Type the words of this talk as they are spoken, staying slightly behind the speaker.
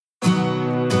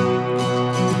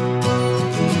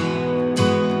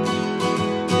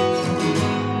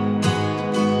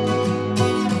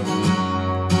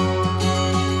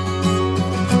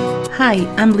Hi,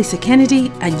 I'm Lisa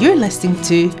Kennedy and you're listening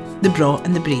to The Braw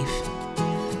and the Brave.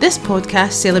 This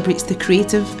podcast celebrates the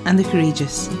creative and the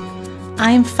courageous.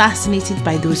 I am fascinated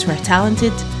by those who are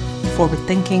talented,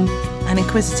 forward-thinking and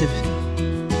inquisitive.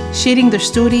 Sharing their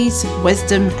stories,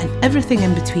 wisdom and everything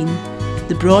in between,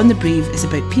 The Braw and the Brave is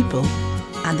about people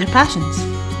and their passions.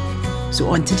 So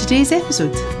on to today's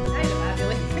episode.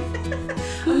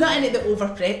 I'm not in it the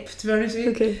over-prep, to be honest with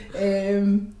you. Okay.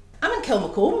 I'm in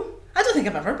Kilmacombe. I don't think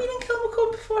I've ever been in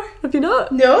Kilmacombe before. Have you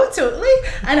not? No, totally.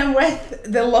 And I'm with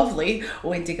the lovely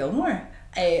Wendy Gilmour,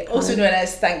 also known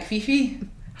as Thankfifi.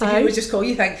 Hi. People would just call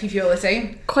you Thankfifi all the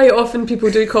time. Quite often people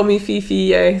do call me Fifi,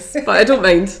 yes. But I don't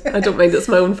mind. It's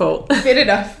my own fault. Fair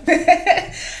enough.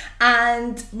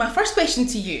 And my first question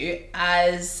to you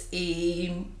as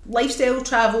a lifestyle,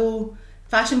 travel,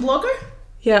 fashion blogger?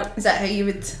 Yeah. Is that how you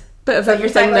would... Bit of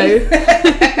everything now.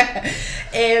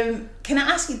 Can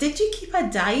I ask you, did you keep a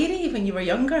diary when you were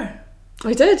younger?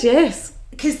 I did, yes.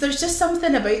 Because there's just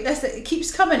something about this that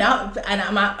keeps coming up, and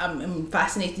I'm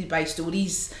fascinated by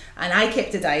stories. And I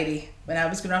kept a diary when I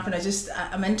was growing up, and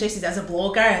I'm interested as a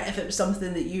blogger if it was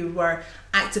something that you were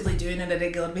actively doing on a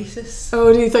regular basis.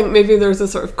 Oh, do you think maybe there's a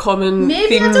sort of common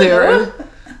theme I don't there? know.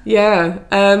 Yeah.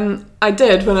 I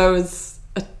did when I was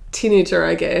a teenager,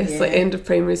 I guess, Yeah. like end of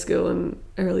primary school and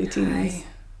early teens. Aye.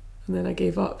 And then I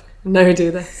gave up. Now I do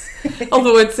this.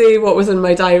 Although I'd say what was in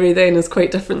my diary then is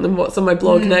quite different than what's on my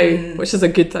blog now, which is a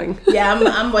good thing. Yeah,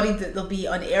 I'm worried that they'll be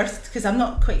unearthed because I'm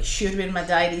not quite sure where my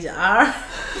diaries are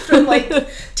from like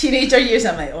teenager years.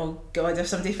 I'm like, oh God, if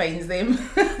somebody finds them.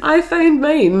 I found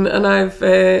mine and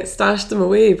I've stashed them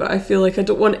away, but I feel like I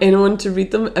don't want anyone to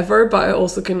read them ever, but I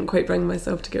also couldn't quite bring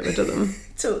myself to get rid of them.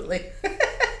 Totally.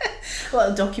 A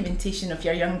little documentation of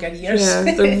your younger years. Yeah,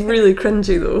 they're really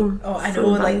cringy though. Oh, I know,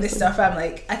 like the stuff I'm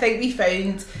like, I think we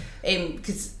found,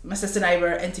 because my sister and I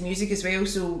were into music as well,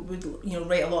 so we'd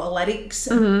write a lot of lyrics.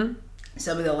 Mm-hmm.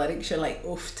 Some of the lyrics are like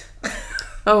oofed.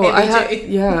 Oh, I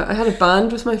had a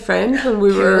band with my friend when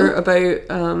we were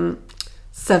about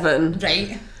 7.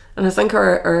 Right. And I think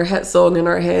our hit song in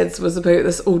our heads was about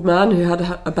this old man who had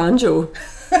a banjo.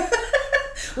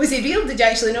 Was he real? Did you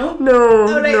actually know?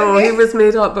 No, okay. He was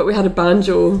made up, but we had a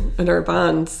banjo in our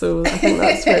band, so I think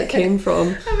that's where it came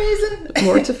from. Amazing.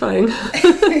 Mortifying.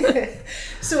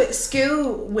 So at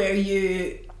school, where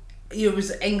you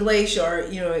was English or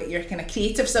your kind of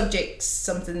creative subjects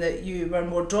something that you were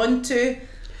more drawn to?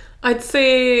 I'd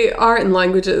say art and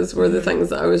languages were the things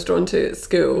that I was drawn to at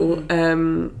school,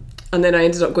 and then I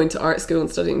ended up going to art school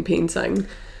and studying painting.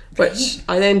 Which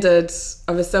I then did.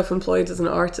 I was self-employed as an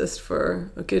artist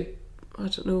for a good, I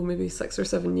don't know, maybe 6 or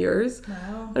 7 years.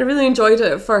 Wow. And I really enjoyed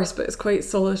it at first, but it's quite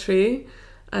solitary.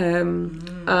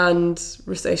 And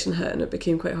recession hit and it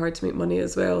became quite hard to make money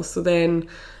as well. So then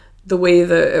the way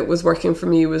that it was working for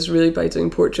me was really by doing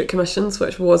portrait commissions,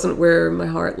 which wasn't where my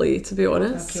heart lay, to be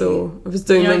honest. Okay. So I was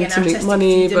doing them to make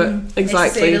money, but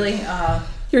exactly.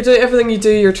 You're doing everything you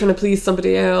do, you're trying to please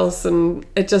somebody else, and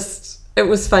it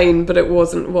was fine, but it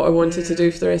wasn't what I wanted to do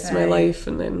for the rest of my life.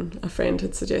 And then a friend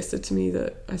had suggested to me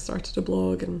that I started a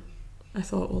blog, and I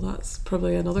thought, well, that's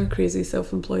probably another crazy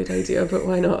self-employed idea, but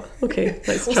why not? Okay,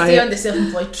 let's try stay it. On the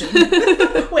self-employed train.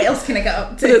 What else can I get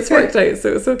up to? But it's worked out,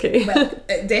 so it's okay. Well,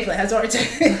 it definitely has worked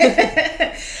out.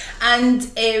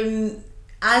 And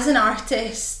as an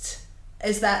artist,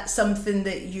 is that something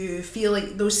that you feel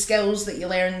like those skills that you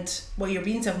learned while you're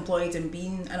being self-employed and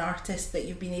being an artist that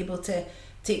you've been able to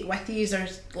take with you? Is there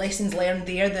lessons learned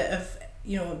there that have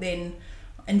then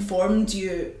informed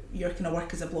your kind of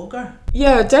work as a blogger?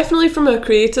 Yeah, definitely from a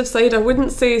creative side. I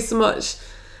wouldn't say so much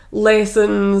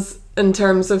lessons in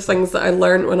terms of things that I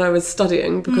learned when I was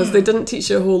studying, because they didn't teach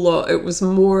you a whole lot. It was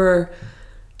more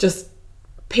just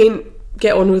paint,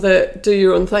 get on with it, do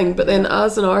your own thing. But then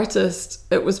as an artist,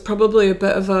 it was probably a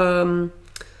bit of a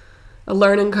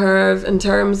learning curve in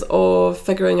terms of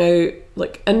figuring out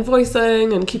like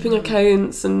invoicing and keeping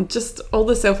accounts and just all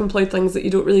the self-employed things that you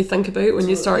don't really think about when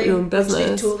you start your own business.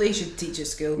 Which they totally should teach at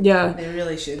school. Yeah. They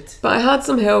really should. But I had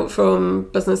some help from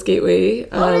Business Gateway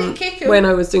Cool. when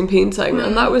I was doing painting,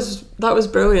 and that was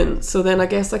brilliant. So then I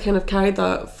guess I kind of carried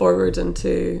that forward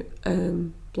into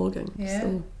blogging. Yeah.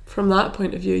 So from that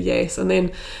point of view, yes. And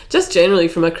then just generally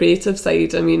from a creative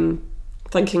side, I mean,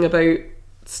 thinking about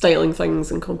styling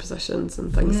things and compositions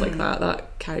and things like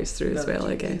that carries through as well,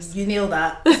 I guess. You nailed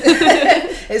that.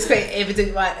 It's quite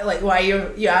evident why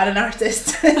you are an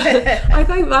artist. I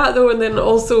think that though, and then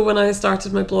also when I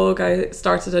started my blog, I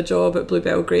started a job at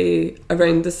Bluebell Grey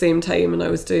around the same time, and I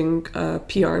was doing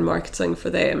PR and marketing for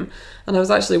them, and I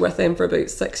was actually with them for about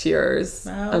 6 years.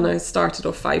 Wow. And I started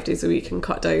off 5 days a week and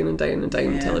cut down and down and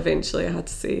down until eventually I had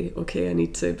to say, okay, I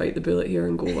need to bite the bullet here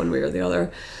and go one way or the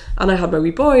other. And I had my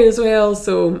wee boy as well,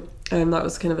 so that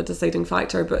was kind of a deciding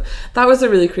factor. But that was a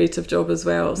really creative job as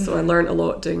well, so I learnt a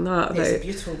lot doing that. It's a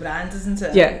beautiful brand, isn't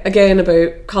it? Yeah, again,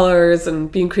 about colours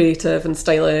and being creative and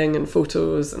styling and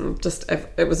photos, and just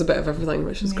it was a bit of everything,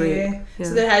 which was great. Yeah.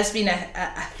 So there has been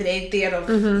a thread there of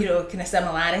kind of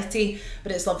similarity,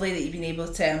 but it's lovely that you've been able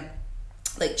to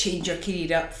change your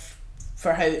career up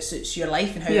for how it suits your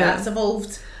life and how that's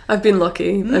evolved. I've been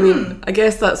lucky. I mean, I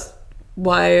guess that's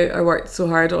why I worked so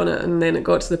hard on it, and then it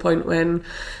got to the point when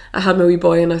I had my wee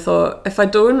boy and I thought, if I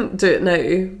don't do it now,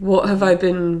 what have I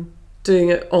been doing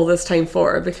it all this time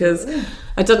for? Because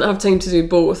I didn't have time to do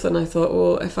both, and I thought,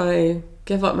 well, if I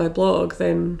give up my blog,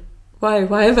 then why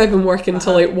have I been working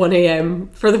till 1 a.m.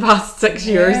 for the past 6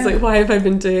 years? Why have I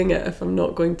been doing it if I'm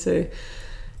not going to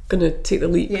take the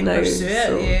leap now? Pursue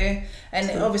it, and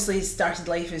it obviously started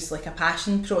life as a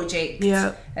passion project,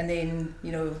 and then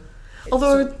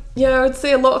although I would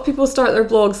say a lot of people start their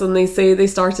blogs and they say they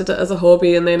started it as a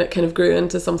hobby and then it kind of grew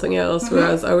into something else,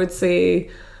 whereas I would say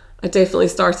I definitely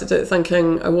started it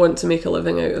thinking I want to make a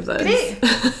living out of this. Great.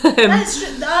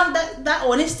 That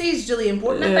honesty is really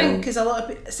important, I think, because a lot of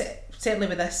people, certainly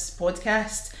with this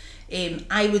podcast,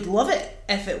 I would love it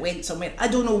if it went somewhere. I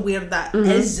don't know where that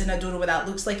is, and I don't know what that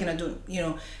looks like, and I don't,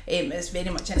 it's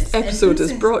very much in its episode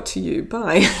is brought to you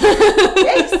by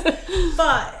yes,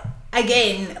 but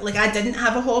again, I didn't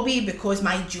have a hobby because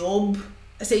my job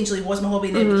essentially was my hobby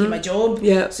and then became my job.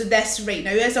 So this right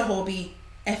now is a hobby.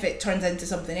 If it turns into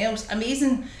something else,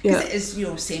 amazing, because it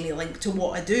is semi-linked to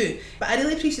what I do. But I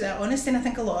really appreciate that honesty, and I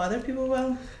think a lot of other people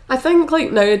will. I think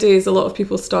nowadays a lot of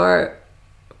people start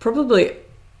probably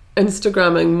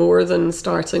Instagramming more than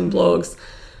starting blogs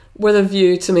with a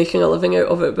view to making a living out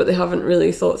of it, but they haven't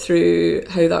really thought through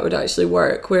how that would actually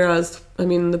work. Whereas, I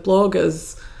mean, the blog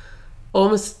is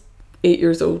almost 8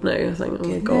 years old now, I think. Oh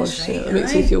my gosh, it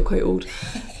makes me feel quite old.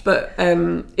 But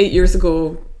 8 years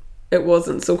ago, it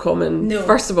wasn't so common,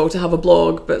 first of all, to have a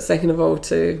blog, but second of all,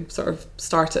 to sort of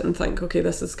start it and think, okay,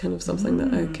 this is kind of something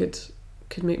that I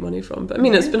could make money from. But I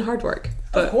mean, it's been hard work.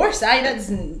 But of course, that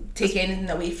doesn't take anything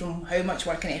away from how much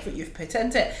work and effort you've put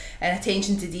into it, and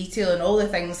attention to detail and all the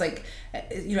things.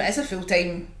 It's a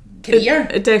full-time career.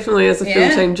 It definitely is a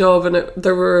full-time job, and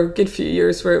there were a good few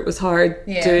years where it was hard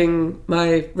doing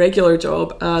my regular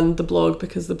job and the blog,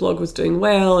 because the blog was doing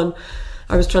well and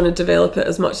I was trying to develop it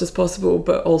as much as possible,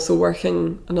 but also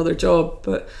working another job.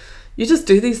 But you just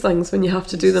do these things when you have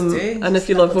to do them, and if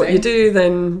you love what you do,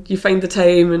 then you find the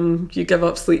time and you give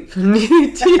up sleep and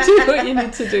you do what you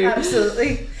need to do.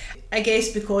 Absolutely. I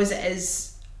guess because it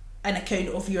is an account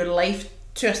of your life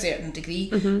to a certain degree,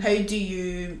 how do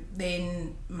you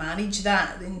then manage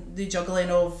that, the juggling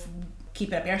of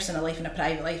keeping a personal life and a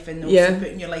private life, and also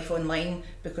putting your life online,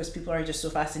 because people are just so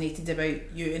fascinated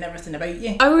about you and everything about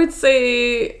you? I would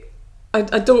say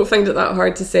I don't find it that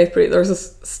hard to separate.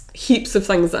 There's heaps of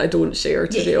things that I don't share,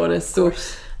 to be honest. So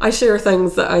I share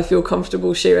things that I feel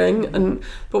comfortable sharing.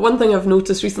 But one thing I've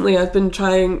noticed recently, I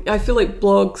feel like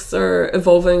blogs are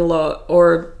evolving a lot,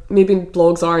 or maybe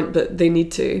blogs aren't, but they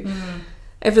need to.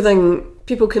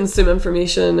 People consume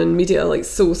information and media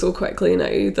so quickly now,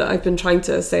 that I've been trying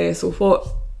to assess what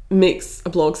makes a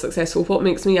blog successful, what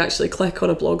makes me actually click on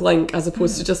a blog link, as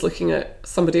opposed to just looking at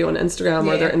somebody on Instagram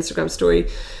or their Instagram story.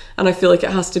 And I feel like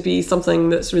it has to be something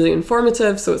that's really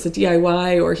informative, so it's a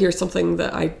DIY, or here's something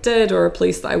that I did, or a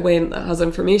place that I went that has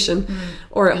information,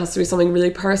 or it has to be something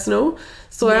really personal.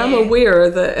 So I am aware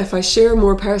that if I share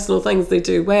more personal things, they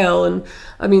do well. And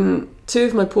I mean, 2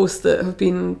 of my posts that have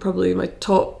been probably my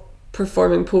top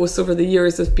performing posts over the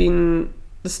years have been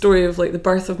the story of the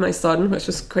birth of my son, which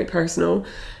was quite personal,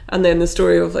 and then the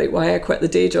story of why I quit the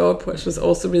day job, which was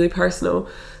also really personal.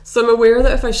 So I'm aware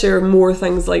that if I share more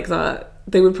things like that,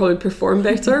 they would probably perform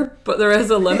better, but there is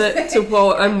a limit to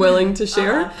what I'm willing to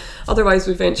share. Otherwise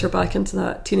we venture back into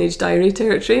that teenage diary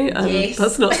territory, and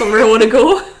that's not somewhere I want to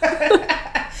go.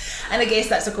 And I guess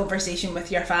that's a conversation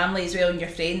with your family as well, and your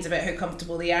friends, about how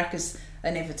comfortable they are, because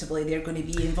inevitably they're going to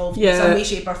be involved in some way,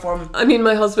 shape or form. I mean,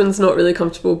 my husband's not really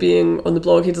comfortable being on the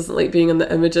blog. He doesn't like being in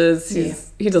the images.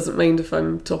 He doesn't mind if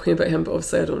I'm talking about him, but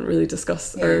obviously I don't really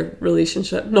discuss our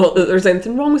relationship. Not that there's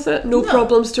anything wrong with it. No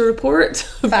problems to report.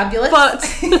 Fabulous. But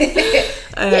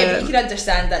but you can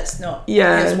understand that's not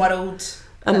his world.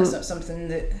 And that's not something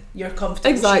that you're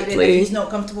comfortable sharing if he's not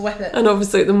comfortable with it. And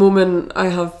obviously at the moment I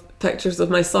have pictures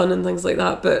of my son and things like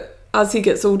that, but as he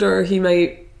gets older he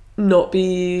might not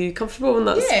be comfortable, and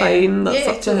that's fine. That's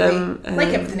up to him. Like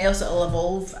everything else, it'll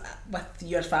evolve with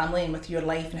your family and with your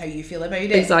life and how you feel about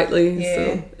it. Exactly.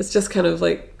 So it's just kind of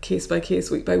like case by case,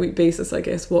 week by week basis, I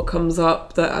guess, what comes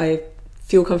up that I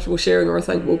feel comfortable sharing or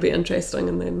think will be interesting,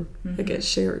 and then it gets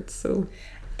shared. So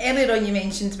earlier on you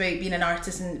mentioned about being an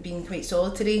artist and being quite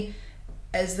solitary.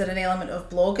 Is there an element of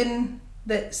blogging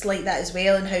that's like that as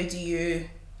well, and how do you...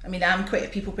 I mean, I'm quite a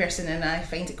people person and I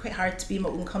find it quite hard to be in my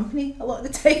own company a lot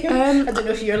of the time. I don't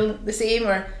know if you're the same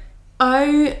or...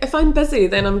 If I'm busy,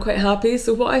 then I'm quite happy.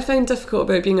 So what I found difficult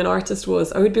about being an artist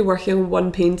was I would be working on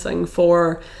one painting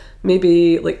for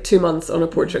maybe like 2 months on a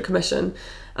portrait commission,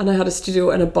 and I had a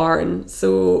studio in a barn,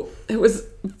 so it was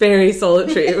very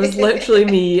solitary. It was literally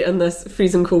me in this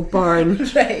freezing cold barn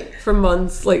for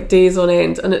months, like days on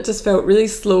end, and it just felt really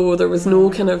slow. There was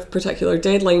no kind of particular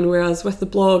deadline, whereas with the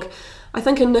blog, I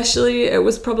think initially it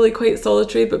was probably quite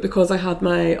solitary, but because I had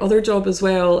my other job as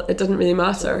well, it didn't really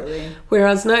matter.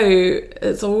 Whereas now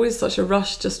it's always such a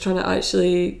rush, just trying to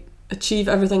actually achieve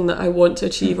everything that I want to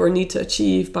achieve or need to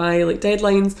achieve by like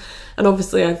deadlines. And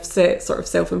obviously I've set sort of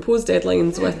self-imposed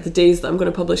deadlines with the days that I'm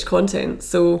going to publish content.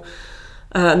 So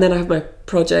and then I have my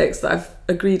projects that I've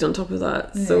agreed on top of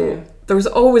that. So there's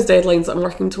always deadlines that I'm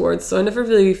working towards. So I never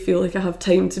really feel like I have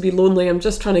time to be lonely. I'm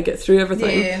just trying to get through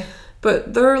everything.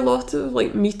 But there are a lot of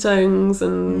like meetings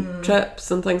and trips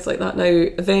and things like that now.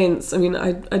 Events, I mean,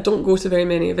 I don't go to very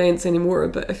many events anymore,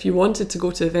 but if you wanted to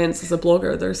go to events as a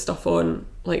blogger, there's stuff on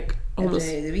like almost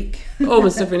every night of the week.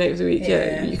 Almost every night of the week,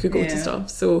 you could go to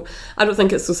stuff. So I don't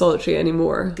think it's so solitary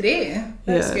anymore. Great,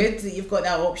 that's good that you've got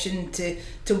that option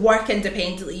to work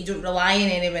independently. You don't rely on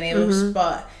anyone else,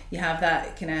 but you have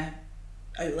that kind of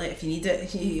outlet if you need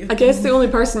it. I guess the only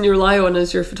person you rely on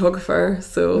is your photographer,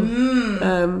 so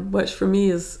which for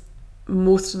me is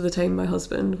most of the time my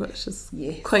husband, which is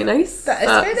quite nice. That is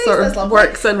very nice. Sort That's of lovely.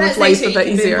 works in with life a bit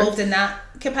easier. Be involved in that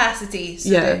capacity. So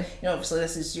that, you know, obviously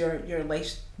this is your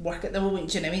life's work at the moment.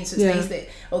 Do you know what I mean? So it's nice that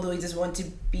although he doesn't want to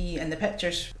be in the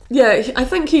pictures. Yeah, I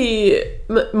think he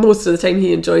most of the time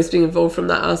he enjoys being involved from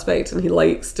that aspect, and he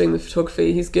likes doing the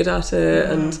photography. He's good at it,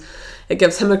 and it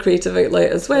gives him a creative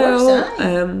outlet as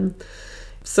well.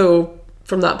 So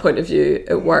from that point of view,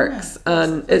 it works,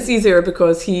 and it's easier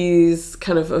because he's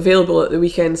kind of available at the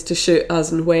weekends to shoot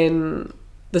as and when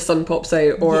the sun pops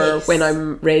out, or when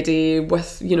I'm ready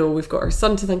with, you know, we've got our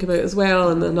son to think about as well,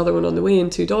 and another one on the way, and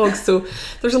 2 dogs, so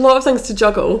there's a lot of things to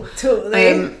juggle.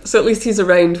 Totally. So at least he's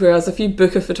around, whereas if you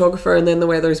book a photographer and then the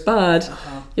weather's bad,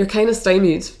 you're kind of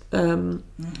stymied.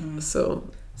 So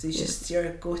he's just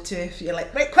your go-to. You're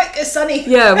like, right, quick, it's sunny.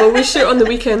 Yeah, well, we shoot on the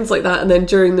weekends like that, and then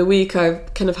during the week I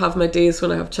kind of have my days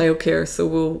when I have childcare, so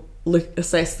we'll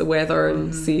assess the weather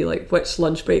and see like which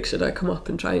lunch break should I come up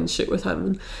and try and shoot with him.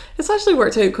 And it's actually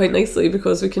worked out quite nicely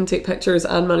because we can take pictures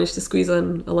and manage to squeeze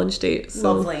in a lunch date.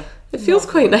 So lovely. It feels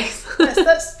quite nice.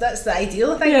 That's the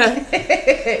ideal, I think.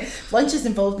 Yeah. Lunch is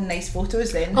involved in nice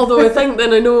photos then. Although I think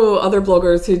then I know other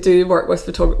bloggers who do work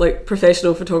with like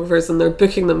professional photographers, and they're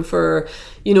booking them for,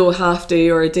 you know, a half day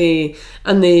or a day,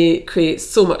 and they create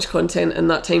so much content in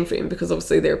that time frame because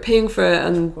obviously they're paying for it,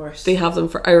 and they have them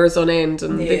for hours on end,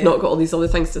 and they've not got all these other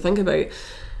things to think about.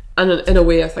 And in a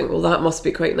way I think, well, that must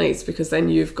be quite nice because then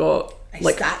you've got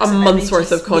like a month's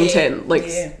worth of content,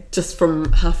 just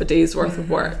from half a day's worth of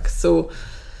work. So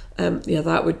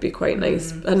that would be quite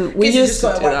nice. And we used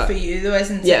to do that. For you though,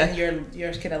 isn't it? In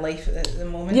your kind of life at the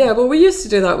moment. Yeah, well, we used to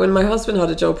do that when my husband had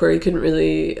a job where he couldn't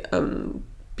really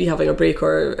be having a break,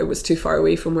 or it was too far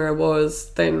away from where I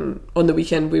was. Then on the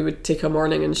weekend we would take a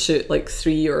morning and shoot like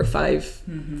 3 or 5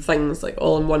 things like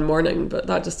all in one morning, but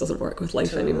that just doesn't work with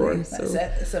life anymore. That's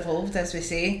it. It's evolved, as we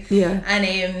say. Yeah.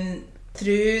 And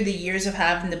through the years of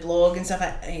having the blog and stuff,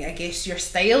 I guess your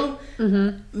style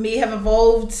may have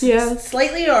evolved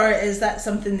slightly, or is that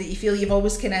something that you feel you've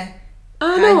always kind of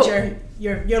had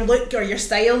your look or your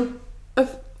style?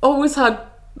 I've always had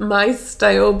my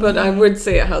style, but I would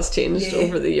say it has changed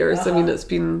over the years. I mean, it's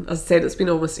been, as I said, it's been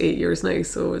almost 8 years now,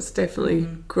 so it's definitely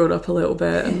grown up a little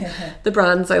bit. And the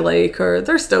brands I like, or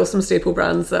there's still some staple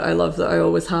brands that I love that I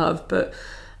always have, but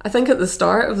I think at the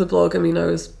start of the blog, I mean, I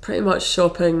was pretty much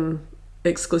shopping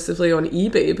exclusively on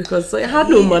eBay because like, I had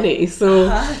no money, so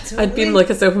totally. I'd been like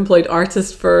a self-employed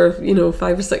artist for 5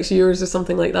 or 6 years or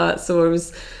something like that, so I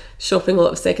was shopping a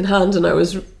lot of secondhand and I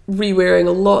was re-wearing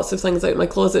lots of things out in my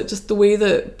closet. Just the way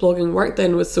that blogging worked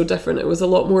then was so different. It was a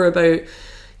lot more about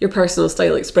your personal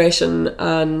style expression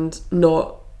and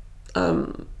not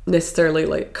necessarily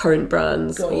like current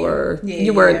brands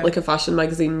you weren't like a fashion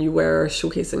magazine, you were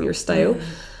showcasing your style.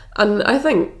 And I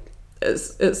think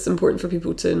it's important for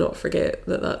people to not forget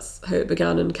that that's how it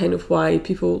began and kind of why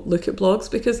people look at blogs,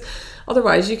 because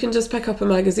otherwise you can just pick up a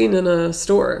magazine in a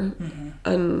store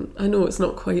and I know it's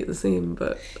not quite the same,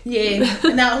 but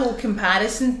and that whole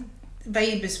comparison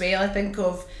vibe as well, I think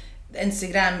of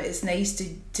Instagram, it's nice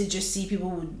to just see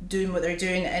people doing what they're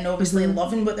doing and obviously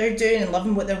loving what they're doing and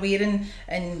loving what they're wearing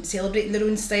and celebrating their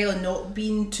own style and not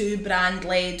being too brand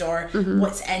led or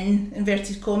what's in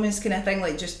inverted commas kind of thing,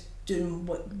 like just doing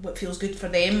what feels good for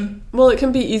them. Well, it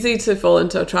can be easy to fall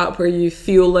into a trap where you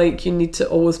feel like you need to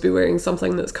always be wearing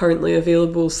something that's currently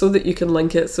available so that you can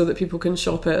link it, so that people can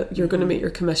shop it. You're going to make your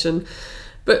commission.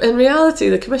 But in reality,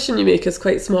 the commission you make is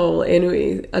quite small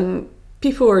anyway. And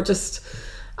people are just...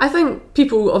 I think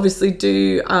people obviously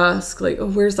do ask, like, oh,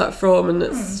 where's that from? And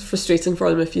it's frustrating for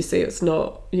them if you say it's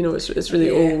not, it's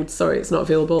really old, sorry, it's not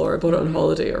available, or I bought it on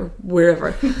holiday or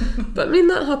wherever. But I mean,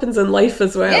 that happens in life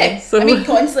as well. Yeah, so. I mean,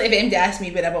 constantly if anybody asks me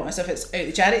where I bought my stuff, it's out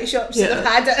the charity shops that I've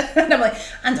had it. And I'm like,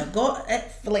 and I got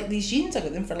it for like these jeans, I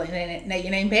got them for like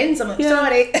 99 pence. I'm like,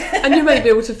 sorry. And you might be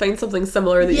able to find something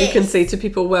similar that you can say to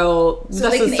people, well, so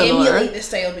this is similar. So they can emulate the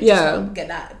style, but just not get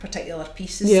that particular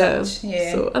piece as such.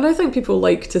 Yeah. So, and I think people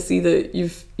like to see that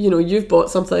you've bought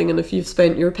something, and if you've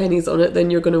spent your pennies on it, then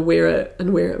you're going to wear it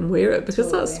and wear it and wear it, because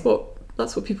that's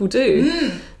what people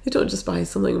do. They don't just buy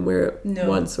something and wear it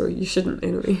once, or you shouldn't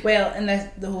anyway. Well, and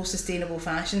the whole sustainable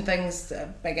fashion thing's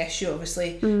a big issue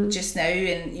obviously just now,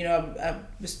 and I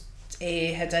was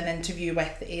had an interview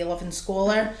with a Loving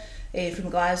Scholar from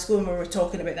Glasgow, and we were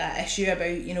talking about that issue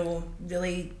about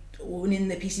really owning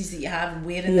the pieces that you have and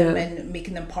wearing them and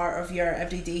making them part of your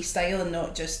everyday style and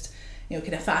not just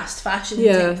kind of fast fashion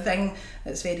type thing.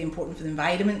 That's very important for the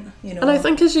environment, And I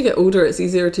think as you get older, it's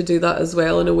easier to do that as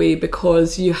well in a way,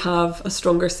 because you have a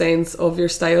stronger sense of your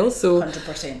style. So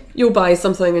 100%. You'll buy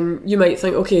something and you might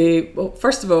think, okay, well,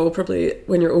 first of all, probably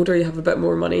when you're older, you have a bit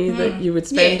more money that you would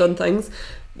spend on things.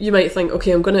 You might think,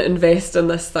 okay, I'm going to invest in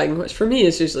this thing, which for me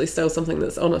is usually still something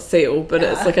that's on a sale, but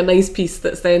it's like a nice piece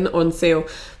that's then on sale.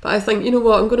 But I think, you know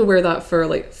what, I'm going to wear that for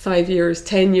like 5 years,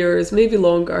 10 years, maybe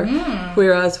longer.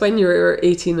 Whereas when you're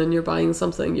 18 and you're buying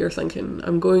something, you're thinking,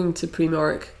 I'm going to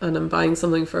Primark and I'm buying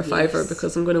something for a fiver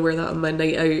because I'm going to wear that on my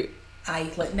night out.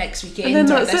 Aye, like next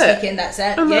weekend or this weekend, that's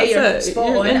it. And yeah, you're it.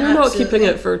 spot on. And you're not keeping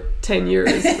it for 10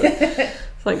 years. But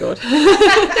thank God.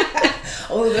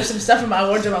 Although there's some stuff in my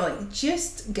wardrobe, I'm like,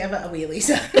 just give it away,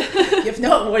 Lisa. You've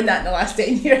not worn that in the last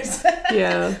 10 years.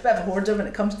 Yeah. Bit of a hoarder when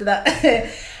it comes to that.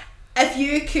 If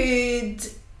you could,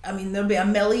 I mean, there'll be a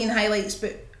million highlights,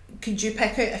 but could you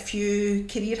pick out a few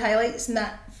career highlights in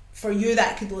that? For you,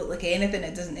 that could look like anything.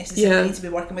 It doesn't necessarily need to be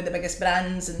working with the biggest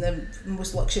brands and the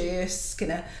most luxurious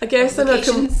kind of. I guess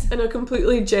in a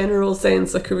completely general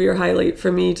sense, a career highlight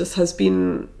for me just has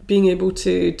been being able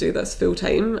to do this full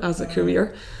time as a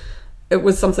career. It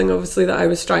was something obviously that I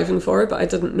was striving for, but I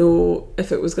didn't know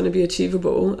if it was going to be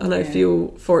achievable. And I feel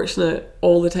fortunate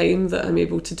all the time that I'm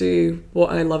able to do what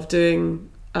I love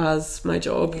doing as my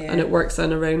job, and it works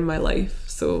in around my life.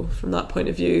 So from that point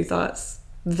of view, that's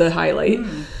the highlight.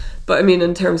 But I mean,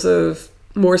 in terms of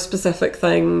more specific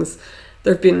things,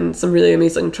 there have been some really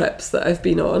amazing trips that I've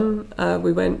been on.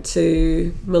 We went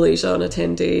to Malaysia on a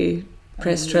 10-day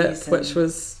press trip, which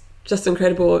was just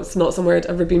incredible. It's not somewhere I'd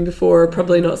ever been before,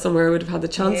 probably not somewhere I would have had the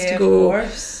chance to go. Of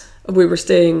course. We were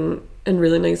staying in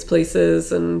really nice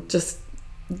places, and just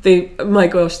my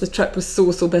gosh, the trip was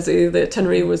so busy. The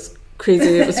itinerary was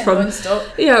crazy. It was from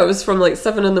it was from like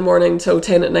 7 a.m. till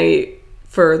 10 p.m.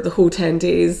 for the whole 10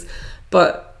 days,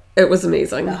 but it was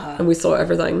amazing, and we saw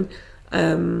everything.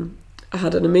 I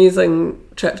had an amazing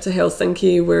trip to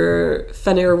Helsinki where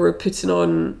Finnair were putting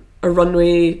on a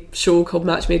runway show called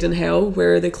Match Made in Hell,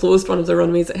 where they closed one of the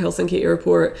runways at Helsinki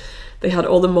airport. They had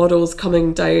all the models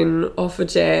coming down off a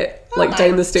jet,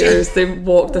 down the stairs. They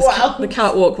walked the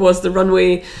catwalk was the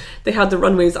runway. They had the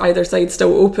runways either side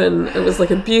still open. It was like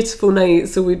a beautiful night.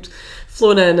 So we'd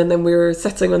flown in, and then we were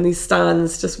sitting on these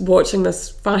stands just watching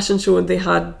this fashion show, and they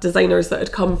had designers that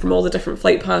had come from all the different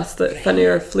flight paths that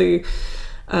Finnair flew.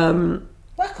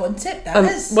 What a concept that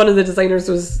is. One of the designers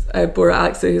was Bora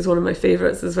Aksu, who's one of my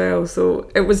favourites as well. So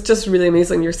it was just really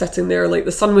amazing. You're sitting there, like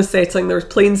the sun was setting, there was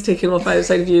planes taking off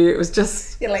outside of you. It was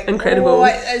just incredible. Oh,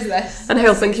 what is this? And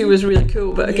Helsinki was really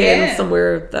cool, but again,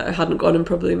 somewhere that I hadn't gone and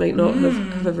probably might not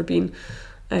have ever been.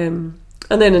 And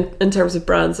then in terms of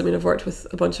brands, I mean, I've worked with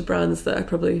a bunch of brands that I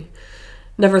probably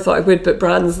never thought I would, but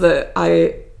brands that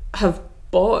I have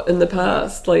bought in the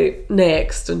past, like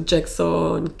Next and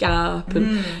Jigsaw and Gap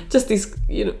and just these,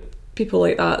 people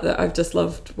like that I've just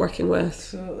loved working with.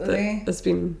 Absolutely. That has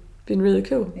been really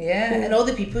cool. Yeah, and all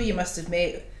the people you must have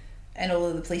met in all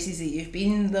of the places that you've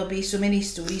been, there'll be so many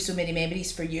stories, so many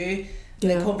memories for you,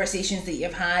 the conversations that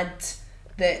you've had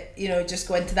that, just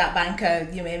go into that bank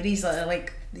of memories that are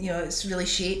like, it's really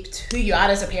shaped who you are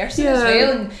as a person as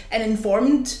well, and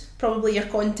informed probably your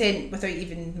content without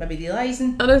even maybe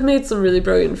realising. And I've made some really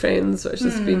brilliant friends, which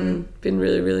has been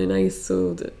really, really nice.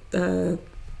 So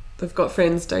I've got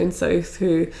friends down south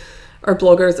who are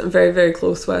bloggers that I'm very, very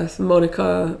close with.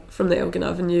 Monica from the Elgin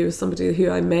Avenue is somebody who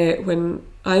I met when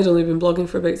I'd only been blogging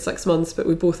for about 6 months, but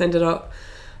we both ended up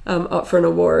for an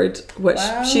award, which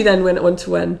she then went on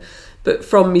to win. But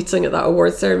from meeting at that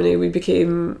award ceremony, we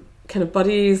became kind of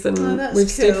buddies, and we've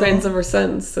stayed friends ever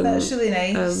since. And that's really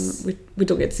nice. We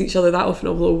don't get to see each other that often,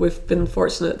 although we've been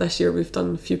fortunate this year. We've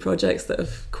done a few projects that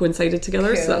have coincided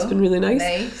together, so that's been really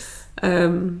nice.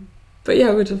 But yeah,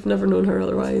 I would have never known her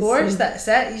otherwise. Of course, that's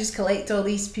it. You just collect all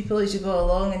these people as you go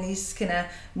along, and these kind of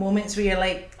moments where you're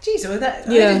like, geez, how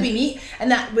did we meet?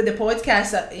 And that with the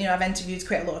podcast, that I've interviewed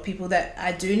quite a lot of people that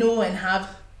I do know and have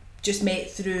just met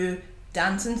through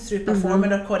dancing, through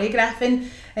performing or choreographing,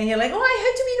 and you're like, how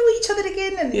do we know each other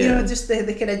again? And just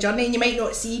the kind of journey, and you might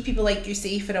not see people like you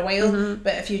say for a while,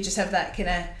 but if you just have that kind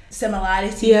of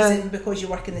similarities and because you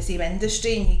work in the same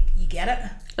industry, and you get it.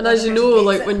 And as you know,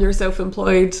 like when you're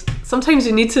self-employed, sometimes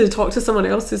you need to talk to someone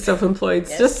else who's self-employed,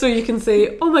 just so you can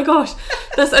say, oh my gosh,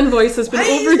 this invoice has been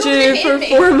overdue for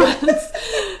 4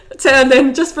 months. And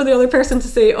then just for the other person to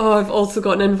say, I've also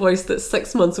got an invoice that's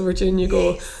 6 months overdue, and you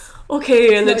go,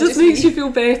 okay, and it just makes you feel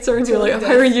better, and you're like,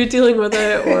 how are you dealing with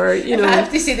it? Or if I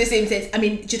have to say the same thing, I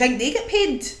mean, do you think they get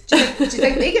paid? Do you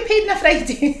think they get paid on a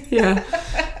Friday?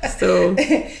 So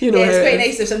it's quite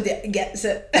nice if somebody gets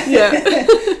it.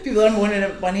 People are moaning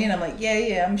about money, and I'm like,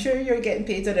 I'm sure you're getting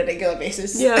paid on a regular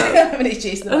basis. When he's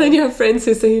chasing them. And then you have friends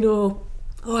who say,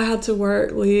 I had to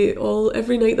work late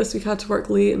every night this week. I had to work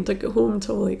late and didn't get home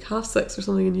till like 6:30 or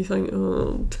something, and you think,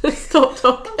 stop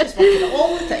talking. I'm just working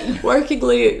all the time. Working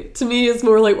late to me is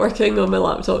more like working on my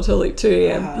laptop till like 2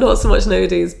 a.m. Not so much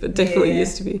nowadays, but definitely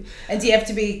used to be. And do you have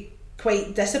to be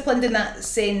quite disciplined in that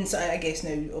sense? I guess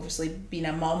now, obviously being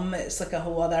a mum, it's like a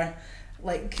whole other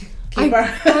keeper.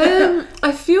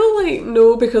 I feel like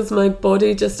no, because my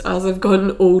body, just as I've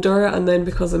gotten older, and then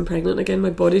because I'm pregnant again,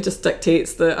 my body just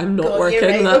dictates that I'm not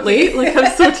working late. Like,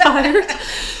 I'm so tired.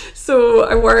 So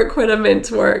I work when I'm meant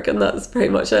to work, and that's pretty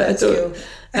much it. That's cool.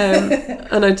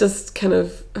 And I just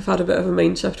I've had a bit of a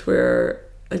mind shift where,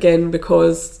 again,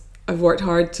 because I've worked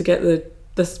hard to get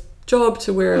this job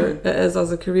to where it is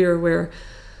as a career, where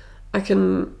I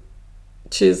can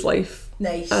choose life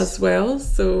as well.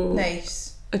 So nice.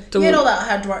 All that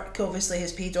hard work obviously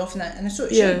has paid off, and so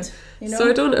it should. So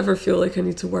I don't ever feel like I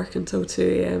need to work until 2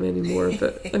 a.m. anymore.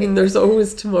 But I mean, there's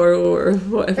always tomorrow or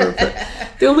whatever. But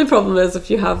the only problem is if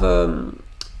you have a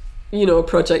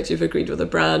project you've agreed with a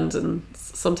brand, and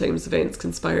sometimes events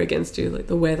conspire against you, like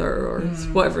the weather or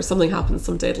whatever. Something happens,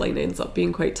 some deadline ends up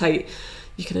being quite tight.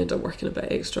 You can end up working a bit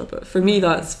extra. But for me,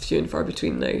 that's few and far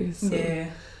between now. So. Yeah.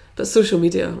 But social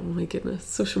media, oh my goodness,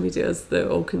 social media is the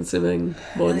all-consuming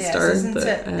monster. Isn't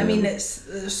it? I mean, there's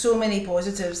so many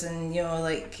positives, and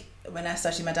like when I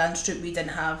started my dance troupe, we didn't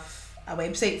have a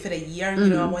website for a year.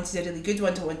 I wanted a really good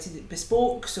one. I wanted it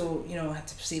bespoke, so I had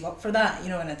to save up for that.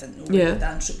 And I didn't know where the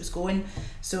dance troupe was going.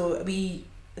 So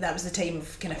that was the time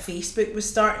of kind of Facebook was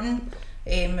starting.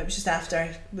 It was just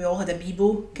after we all had a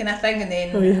Bebo kind of thing, and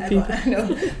then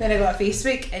I got a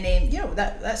Facebook, and then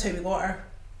that's how we got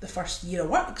the first year of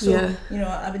work. So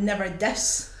I would never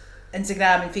diss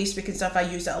Instagram and Facebook and stuff. I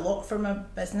use it a lot for my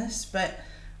business, but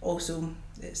also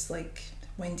it's like,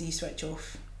 when do you switch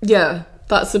off? Yeah,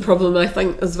 that's the problem, I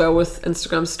think, as well with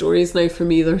Instagram stories. Now for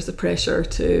me, there's a pressure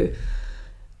to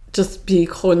just be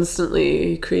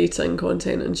constantly creating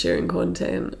content and sharing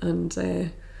content, and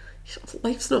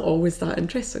life's not always that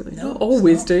interesting. Like, not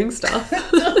always doing stuff.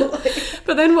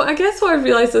 But then what I've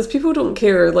realised is people don't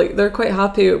care. Like, they're quite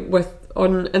happy with,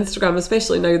 on Instagram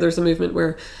especially now, there's a movement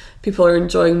where people are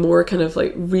enjoying more kind of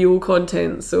like real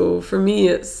content. So for me,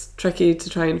 it's tricky to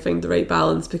try and find the right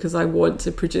balance, because I want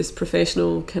to produce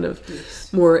professional kind of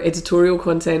more editorial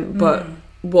content, but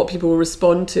what people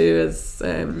respond to is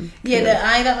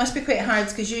that must be quite hard,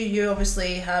 because you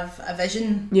obviously have a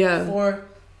vision for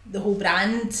the whole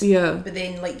brand, but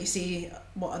then, like you say,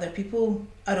 what other people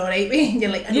are alright with, and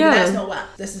you're like, I know that's not what,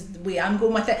 this is the way I'm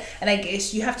going with it. And I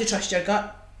guess you have to trust your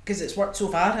gut, because it's worked so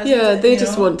far, hasn't it? They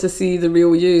just want to see the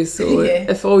real you. So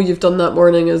if all you've done that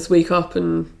morning is wake up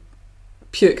and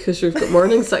puke because you've got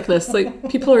morning sickness, like,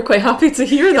 people are quite happy to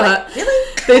hear that. Like,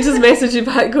 really? They just message you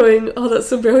back going, oh, that's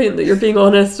so brilliant that you're being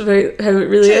honest about how it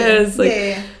really is.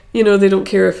 Like, you know, they don't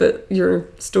care if your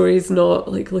story's not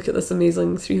like, look at this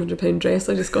amazing £300 dress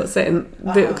I just got sent.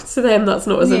 To them, that's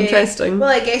not as interesting. Well,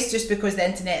 I guess just because the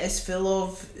internet is full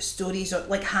of stories, or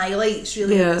like highlights,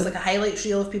 really. It's like a highlight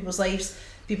reel of people's lives.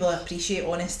 People appreciate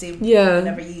honesty.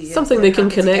 Whenever something they can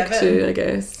connect to, I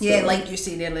guess. Yeah, so, like you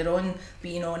said earlier on,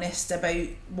 being honest about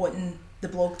wanting the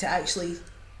blog to actually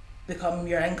become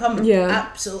your income.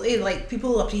 Absolutely. Like,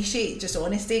 people appreciate just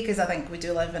honesty, because I think we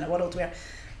do live in a world where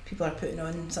people are putting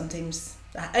on sometimes,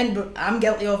 and I'm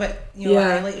guilty of it, a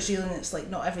highlight reel, and it's like,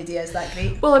 not every day is that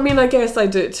great. Well, I mean, I guess I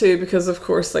do it too, because of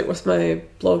course, like with my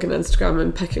blog and Instagram,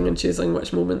 I'm picking and choosing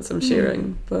which moments I'm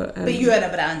sharing. But you are a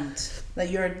brand. Like,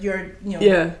 you're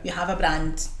you have a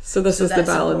brand. So this is the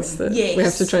balance that we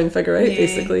have to try and figure out,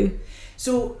 basically.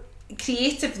 So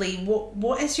creatively,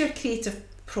 what is your creative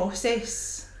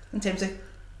process in terms of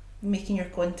making your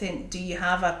content? Do you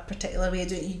have a particular way?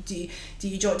 Do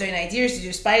you jot down ideas? Do you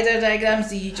do spider diagrams?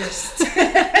 Do you just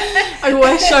I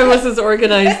wish I was as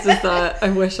organised as that. I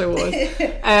wish I was.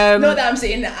 Not that I'm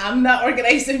saying that I'm that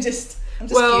organised, I'm just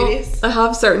curious. I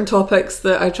have certain topics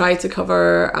that I try to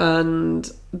cover,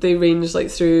 and they range like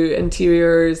through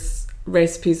interiors.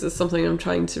 Recipes is something I'm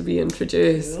trying to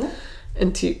reintroduce. Cool.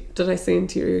 Did I say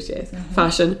interiors? Yes.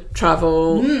 Fashion,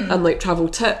 travel, and like travel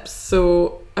tips.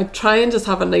 So I try and just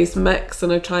have a nice mix,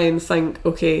 and I try and think,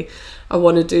 okay, I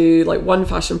want to do like one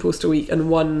fashion post a week and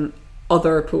one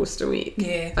other post a week,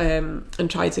 and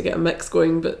try to get a mix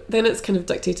going. But then it's kind of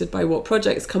dictated by what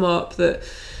projects come up,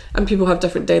 and people have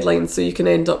different deadlines, so you can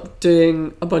end up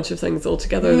doing a bunch of things all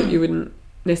together that you wouldn't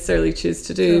necessarily choose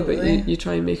to do, but you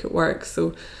try and make it work.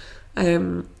 So I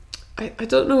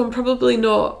don't know, I'm probably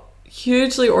not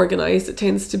hugely organised. It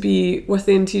tends to be with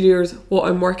the interiors what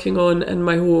I'm working on in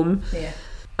my home,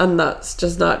 and that's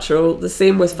just natural. The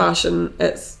same with fashion,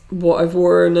 it's what I've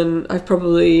worn, and I've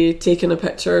probably taken a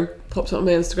picture, popped it on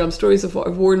my Instagram stories of what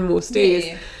I've worn most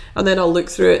days, and then I'll look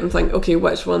through it and think, okay,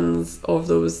 which ones of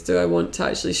those do I want to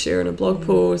actually share in a blog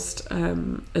post?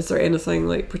 Is there anything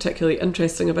like particularly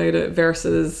interesting about it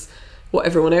versus what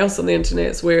everyone else on the internet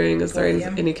is wearing? Is there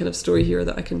any kind of story here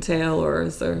that I can tell, or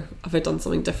have I done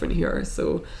something different here?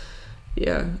 So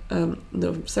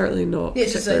no, certainly not.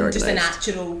 It's just a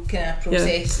natural kind of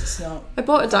process. It's not. I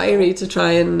bought a diary to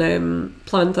try and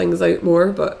plan things out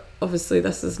more, but obviously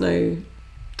this is now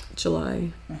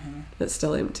July. It's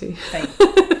still empty. Fine.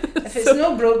 If it's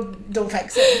not broke, don't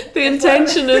fix it. The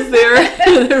intention is there.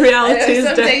 The reality is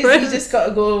different. Sometimes you just got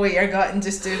to go with your gut and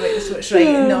just do what's right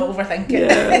and not overthink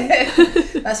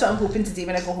it. That's what I'm hoping to do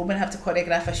when I go home and have to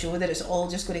choreograph a show, that it's all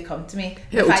just going to come to me.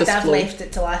 The fact that I've left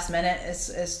it to last minute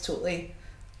is totally...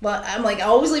 Well, I'm like, I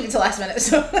always leave it to last minute.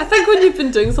 So I think when you've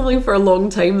been doing something for a long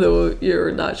time, though,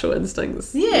 your natural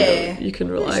instincts, you can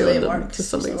rely on them to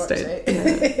some extent.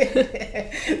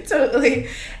 Totally.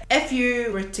 If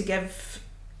you were to give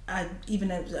even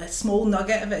a small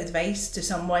nugget of advice to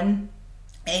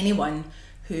anyone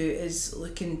who is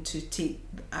looking to take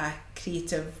a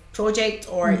creative project,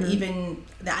 or even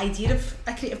the idea of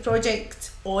a creative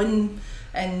project on,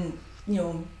 and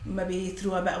maybe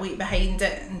throw a bit of weight behind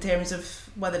it in terms of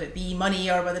whether it be money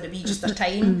or whether it be just their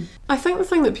time. I think the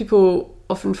thing that people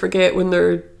often forget when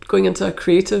they're going into a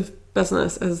creative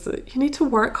business is that you need to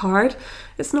work hard.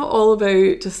 It's not all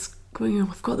about just going,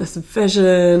 I've got this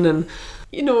vision, and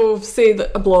say that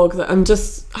a blog, that I'm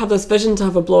just have this vision to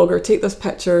have a blog, or take this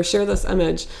picture, share this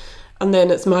image, and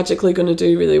then it's magically going to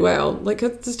do really well. Like,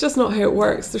 it's just not how it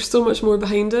works. There's so much more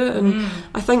behind it, and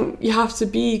I think you have to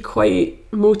be quite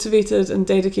motivated and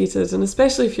dedicated, and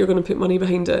especially if you're going to put money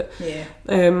behind it.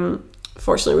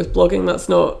 Fortunately with blogging, that's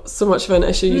not so much of an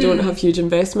issue. You don't have huge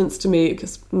investments to make,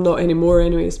 not anymore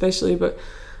anyway, especially, but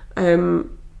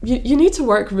you need to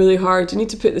work really hard. You need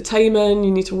to put the time in,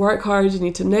 you need to work hard, you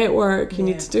need to network, you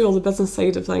need to do all the business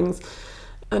side of things.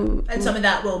 And some of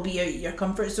that will be your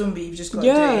comfort zone, but you've just got to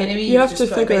do it anyway. You have to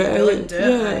figure it out. Do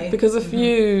it. Because if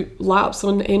you lapse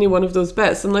on any one of those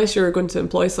bits, unless you're going to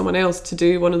employ someone else to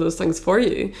do one of those things for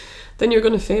you, then you're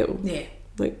going to fail.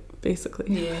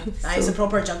 Basically. It's a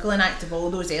proper juggling act of all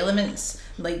those elements,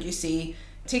 like you say,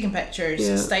 taking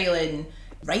pictures, styling,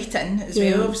 writing as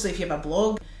well. Obviously, if you have a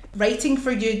blog, Writing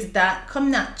for you, did that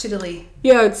come naturally?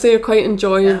 Yeah, I'd say I quite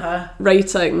enjoy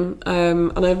writing,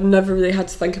 and I've never really had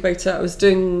to think about it. I was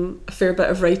doing a fair bit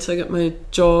of writing at my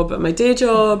day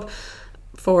job,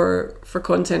 for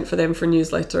content for them, for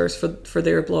newsletters, for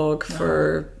their blog,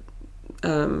 for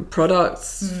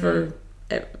products, for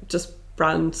just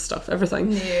brand stuff,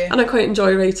 everything. Yeah. And I quite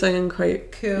enjoy writing, and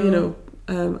quite cool.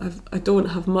 I don't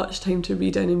have much time to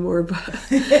read anymore, but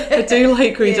I do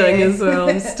like reading as well.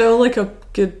 I'm still like a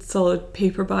good solid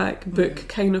paperback book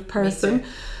kind of person.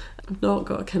 I've not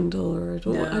got a Kindle, or I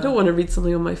don't want to read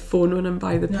something on my phone when I'm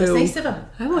by the pool. It's nice to have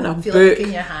I want a book. Like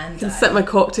in your hand. I can sit my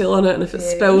cocktail on it, and if it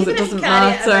spills, it doesn't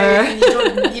matter.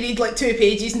 You read like 2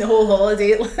 pages in the whole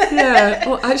holiday. Yeah,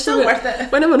 well, actually,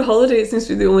 when I'm on holiday, it seems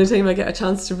to be the only time I get a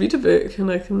chance to read a book,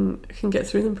 and I can get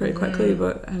through them pretty quickly.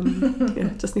 But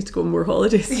just need to go on more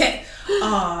holidays. Yeah.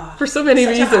 Oh, for so many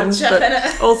reasons,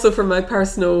 but also for my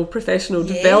personal, professional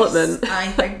development.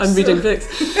 I think I'm reading books.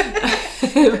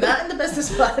 Put that in the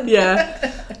business plan.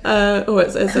 Yeah.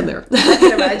 It's in there. I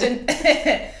can imagine.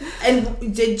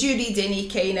 And did you read any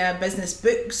kind of business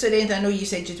books or anything? I know you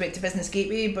said you went to Business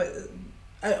Gateway, but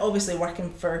obviously working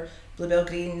for Bluebell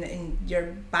Green and your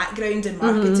background in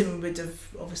marketing would have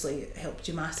obviously helped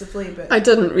you massively. But I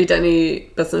didn't read any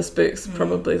business books.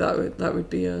 Probably that would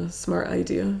be a smart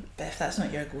idea. But if that's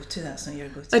not your go-to, that's not your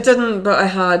go-to. I didn't, but I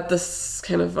had this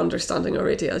kind of understanding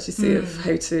already, as you say, of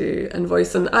how to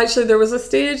invoice. And actually, there was a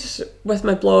stage with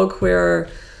my blog where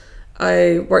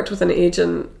I worked with an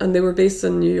agent, and they were based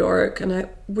in New York, and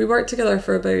we worked together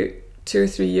for about 2 or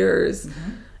 3 years.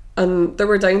 And there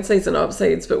were downsides and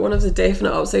upsides, but one of the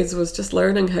definite upsides was just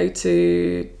learning how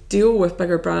to deal with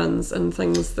bigger brands and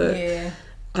things that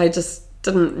I just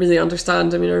didn't really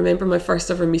understand. I mean, I remember my first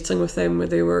ever meeting with them, where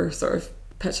they were sort of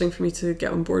pitching for me to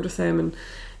get on board with them, and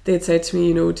they had said to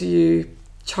me, do you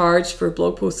charge for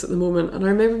blog posts at the moment? And I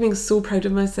remember being so proud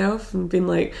of myself and being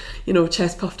like,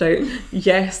 chest puffed out,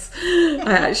 yes,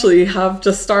 I actually have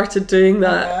just started doing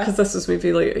that, because this was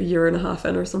maybe like 1.5 years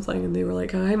in or something. And they were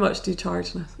like, how much do you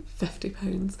charge? And I was like,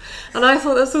 £50. And I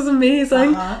thought this was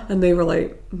amazing. And they were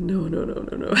like, no.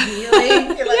 Really?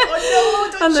 You're like, oh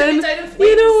no, don't shoot me down in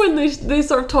flames. When they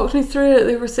sort of talked me through it,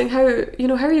 they were saying, how are you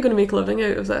going to make a living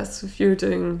out of this if you're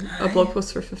doing a blog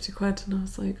post for £50? And I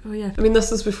was like, oh yeah. I mean,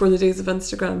 this was before the days of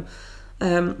Instagram.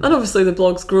 And obviously the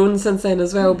blog's grown since then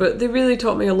as well, but they really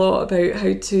taught me a lot about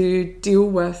how to deal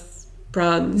with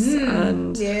brands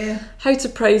and how to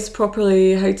price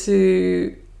properly, how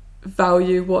to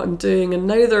value what I'm doing. And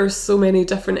now there are so many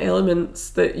different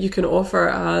elements that you can offer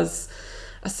as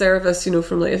a service,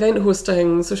 from like event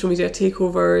hosting, social media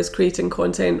takeovers, creating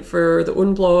content for the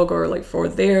own blog or like for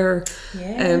their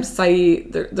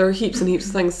site. There are heaps and heaps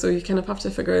of things, so you kind of have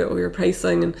to figure out all your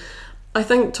pricing. And I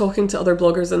think talking to other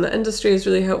bloggers in the industry is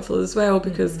really helpful as well,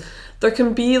 because there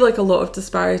can be like a lot of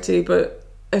disparity. But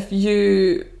if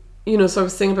so I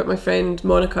was saying about my friend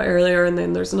Monica earlier, and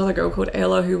then there's another girl called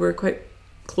Ella who we're quite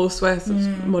close with.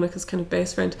 Monica's kind of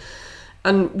best friend,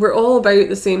 and we're all about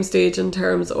the same stage in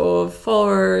terms of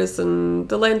followers and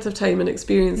the length of time and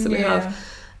experience that we have,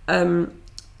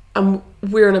 and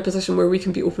we're in a position where we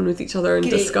can be open with each other and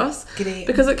discuss.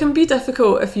 Because it can be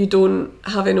difficult if you don't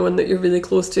have anyone that you're really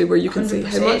close to, where you can say,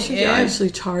 how much are you actually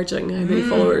charging, how many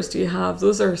followers do you have?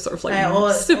 Those are sort of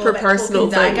like super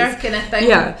personal things, kind of thing.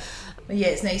 Yeah,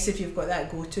 it's nice if you've got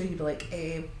that go-to. You'd be like,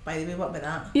 by the way, what about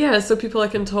that? Yeah, so people I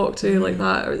can talk to like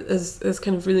that is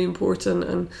kind of really important.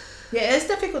 And yeah, it's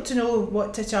difficult to know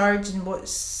what to charge and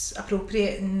what's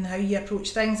appropriate and how you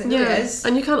approach things. It really is.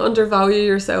 And you can't undervalue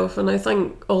yourself. And I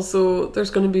think also there's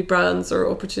going to be brands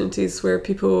or opportunities where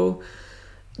people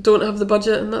don't have the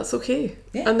budget, and that's okay.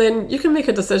 And then you can make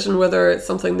a decision whether it's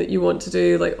something that you want to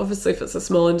do. Like, obviously, if it's a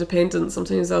small independent,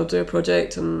 sometimes I'll do a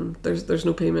project and there's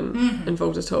no payment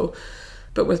involved at all.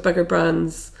 But with bigger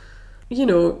brands,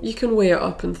 you can weigh it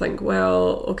up and think,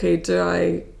 well, okay, do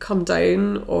I come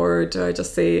down, or do I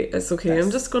just say, it's okay,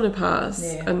 I'm just going to pass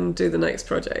and do the next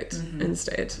project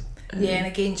instead? And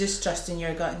again, just trusting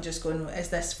your gut and just going, is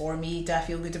this for me? Do I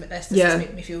feel good about this? Does this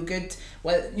make me feel good?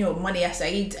 Well, money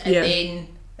aside, and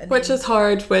which is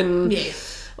hard when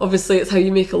obviously it's how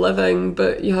you make a living,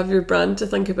 but you have your brand to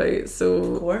think about. So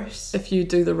of course, if you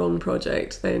do the wrong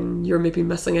project, then you're maybe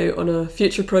missing out on a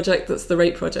future project that's the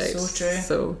right project. So true.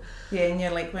 So and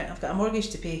you're like, well, I've got a mortgage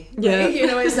to pay.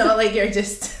 It's not like you're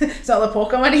just, it's not the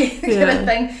pocket money kind of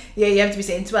thing. You have to be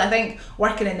sensible. I think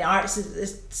working in the arts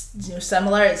is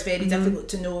similar. It's very difficult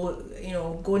to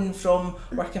know, going from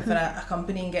working for a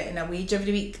company and getting a wage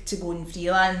every week to going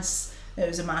freelance it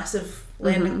was a massive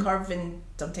learning curve, and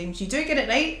sometimes you do get it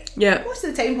right. Yeah. Most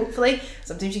of the time, hopefully.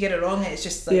 Sometimes you get it wrong, and it's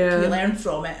just like you learn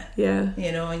from it. Yeah.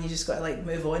 You know, and you just got to like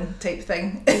move on type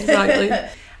thing. Exactly.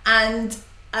 And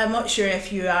I'm not sure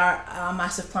if you are a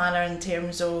massive planner in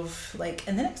terms of like,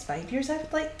 in the next 5 years I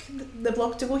would like the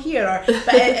blog to go here, or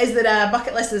but is there a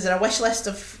bucket list, is there a wish list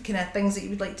of kind of things that you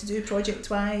would like to do project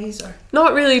wise? Or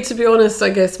not really, to be honest. I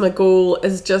guess my goal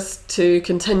is just to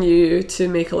continue to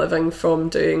make a living from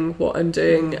doing what I'm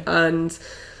doing, and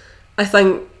I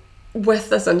think with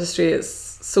this industry it's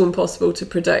so impossible to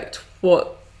predict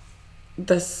what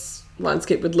this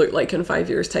landscape would look like in 5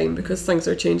 years' time, because things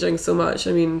are changing so much.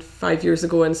 I mean, 5 years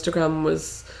ago Instagram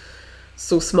was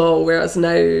so small, whereas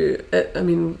now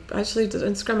actually, did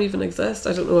Instagram even exist?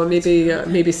 I don't know.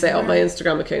 Maybe set up my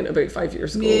Instagram account about 5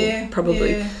 years ago,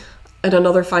 probably. In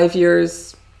another 5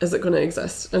 years, is it going to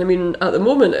exist? And I mean, at the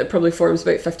moment it probably forms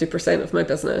about 50% of my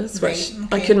business, which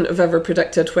I couldn't have ever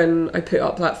predicted when I put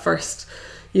up that first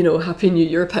Happy New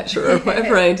Year picture or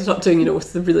whatever I ended up doing,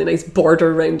 with the really nice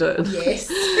border around it.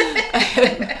 Yes.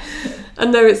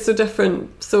 And now it's so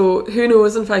different. So who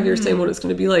knows in 5 years' time what it's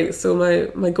going to be like. So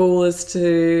my goal is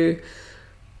to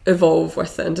evolve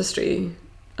with the industry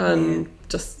and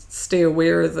just stay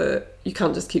aware that you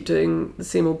can't just keep doing the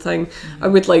same old thing. I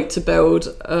would like to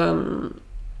build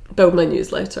my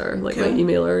newsletter, like my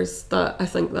emailers. That I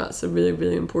think that's a really,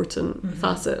 really important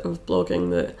facet of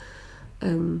blogging that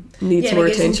needs more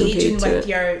attention paid to with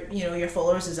it. your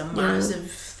followers is a massive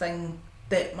thing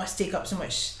that must take up so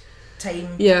much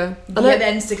time. Yeah, via the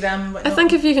Instagram. I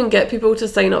think if you can get people to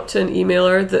sign up to an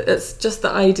emailer, that it's just the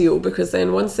ideal, because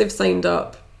then once they've signed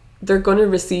up, they're going to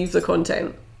receive the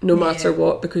content no matter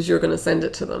what, because you're going to send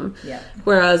it to them. Yeah.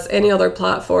 Whereas any other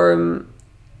platform,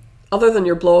 other than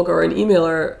your blog or an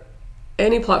emailer,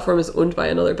 any platform is owned by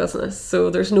another business, so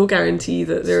there's no guarantee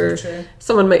that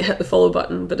someone might hit the follow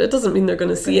button, but it doesn't mean they're going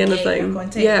to see anything.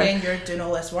 And you're doing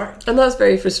all this work, and that's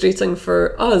very frustrating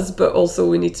for us. But also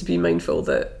we need to be mindful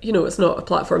that it's not a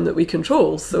platform that we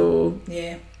control. So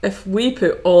if we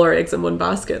put all our eggs in one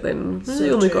basket, then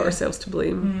we only got ourselves to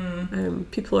blame.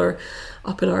 People are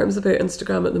up in arms about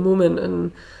Instagram at the moment,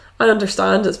 and I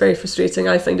understand it's very frustrating.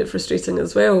 I find it frustrating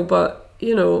as well, but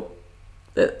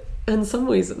in some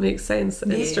ways it makes sense that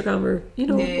Instagram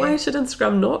why should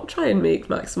Instagram not try and make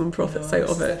maximum profits out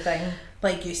of it? The thing.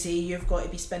 Like you say, you've got to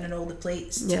be spinning all the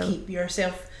plates to keep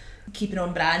yourself keeping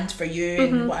on brand for you,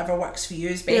 and whatever works for you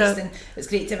is best. And it's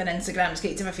great to have an Instagram, it's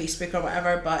great to have a Facebook or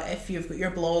whatever, but if you've got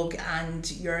your blog and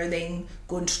you're then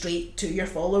going straight to your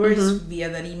followers via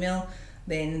their email,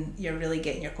 then you're really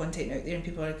getting your content out there and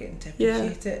people are getting to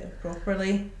appreciate it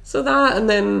properly. So that, and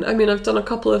then I've done a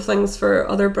couple of things for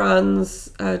other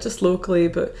brands just locally,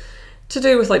 but to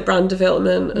do with like brand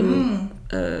development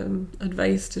and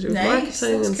advice to do with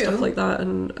marketing and stuff like that,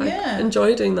 and I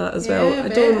enjoy doing that as well. I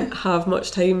don't have much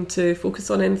time to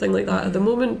focus on anything like that at the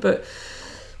moment, but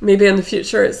maybe in the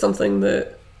future it's something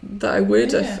that I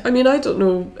would. If I don't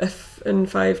know if in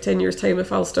 5-10 years time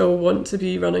if I'll still want to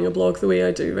be running a blog the way I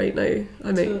do right now.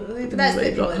 I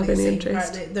might not have any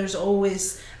interest. There's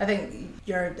always, I think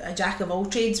you're a jack of all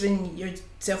trades when you're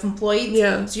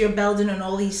self-employed, so you're building on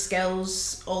all these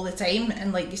skills all the time,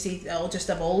 and like you say, it'll just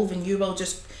evolve, and you're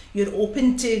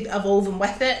open to evolving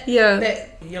with it.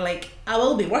 That you're like, I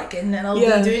will be working and I'll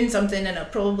be doing something, and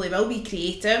it probably will be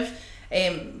creative,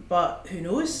 but who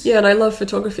knows? And I love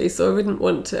photography, so I wouldn't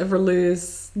want to ever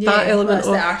lose that element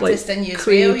of like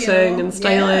creating and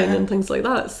styling and things like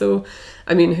that. So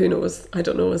who knows? I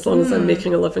don't know. As long as I'm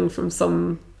making a living from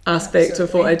some aspect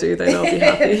of what I do, then I'll be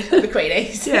happy. That'd be quite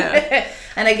nice.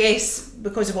 And I guess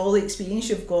because of all the experience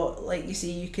you've got, like you say,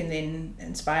 you can then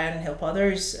inspire and help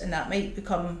others, and that might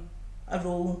become a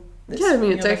role.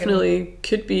 It definitely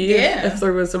could be. If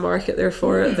there was a market there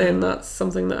for it, then that's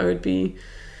something that I would be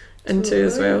into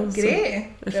as well.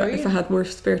 Great. So if I had more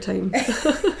spare time.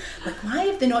 Like, why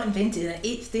have they not invented an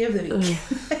 8th day of the week?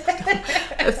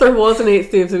 If there was an 8th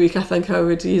day of the week, I think I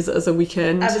would use it as a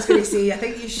weekend. I was going to say, I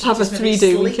think you should have a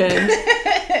 3-day weekend.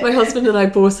 My husband and I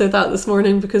both said that this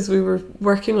morning, because we were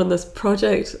working on this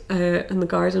project in the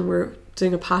garden. We're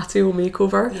doing a patio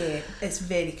makeover. Yeah, it's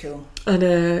very cool. And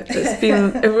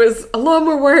it was a lot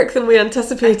more work than we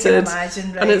anticipated. I can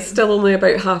imagine, right? And it's still only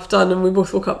about half done, and we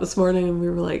both woke up this morning and we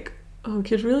were like, oh, we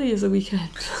could really use a weekend.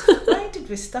 Why did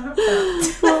we start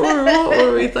that? what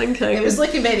were we thinking? It was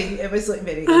looking very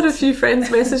good. I had a few friends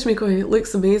message me going, it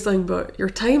looks amazing, but your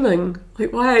timing,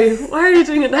 like, why are you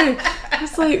doing it now? I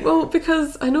was like, well,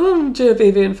 because I know I'm due a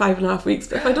baby in 5.5 weeks,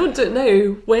 but if I don't do it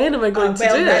now, when am I going to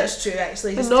do it? That's true,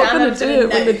 actually. I'm not going to do it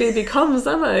when the baby comes,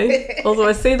 am I? Although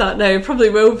I say that now, probably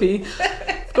will be.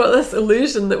 got this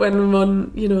illusion that when I'm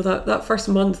on, you know, that first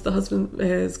month, the husband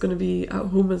is going to be at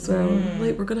home as well. I'm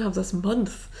like, we're going to have this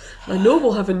month. I know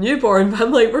we'll have a newborn, but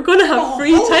I'm like, we're going to have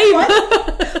free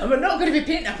time. And we're not going to be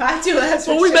painting a patio, that's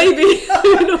for we sure. might be.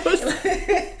 Who knows?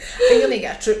 You're going to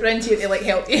get a troop round here to like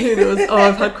help you. Who knows? Oh,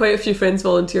 I've had quite a few friends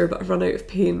volunteer, but I've run out of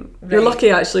paint. Right. You're lucky,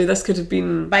 actually. This could have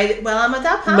been... I'm a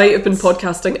dab hand. Might have been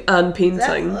podcasting and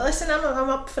painting. Listen, I'm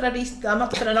up for an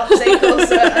upcycle,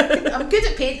 so I'm good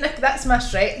at painting. That's my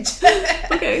stretch.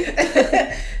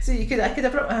 Okay. So I could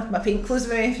have brought my paint clothes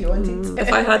with me if you wanted.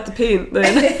 If I had the paint,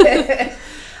 then.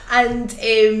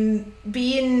 And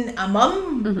being a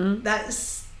mum,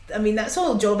 that's a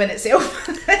whole job in itself.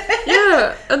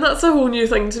 Yeah, and that's a whole new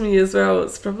thing to me as well.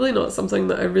 It's probably not something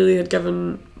that I really had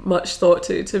given much thought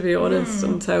to be honest,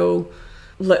 until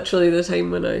literally the time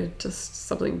when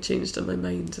something changed in my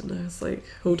mind and I was like,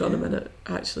 hold on a minute,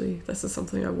 actually this is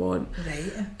something I want.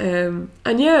 Right.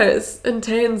 And yeah, it's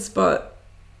intense but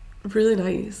really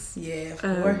nice. Yeah, of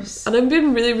course. And I'm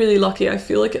being really, really lucky. I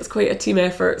feel like it's quite a team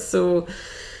effort, so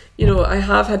you know, I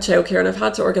have had childcare and I've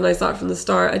had to organise that from the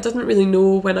start. I didn't really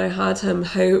know when I had him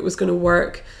how it was going to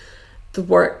work, the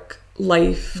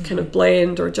work-life kind of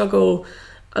blend or juggle,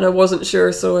 and I wasn't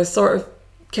sure, so I sort of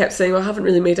kept saying, well, I haven't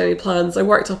really made any plans. I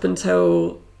worked up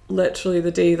until literally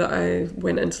the day that I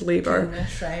went into labour,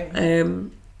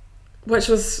 which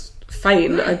was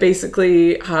fine. I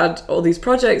basically had all these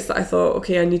projects that I thought,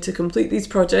 okay, I need to complete these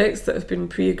projects that have been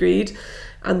pre-agreed,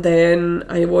 and then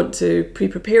I want to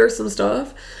pre-prepare some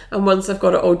stuff, and once I've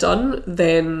got it all done,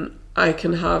 then I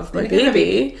can have my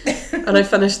baby. And I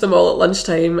finished them all at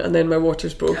lunchtime, and then my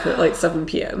waters broke at like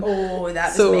 7pm. Oh, that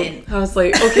was so meant. I was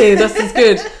like, okay, this is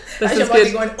good. This is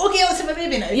good. Going, okay, let's have a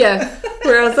baby now. Yeah.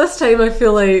 Whereas this time I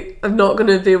feel like I'm not going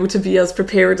to be able to be as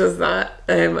prepared as that.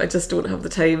 I just don't have the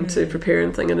time to prepare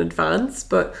anything in advance.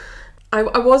 But I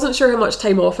wasn't sure how much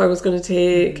time off I was going to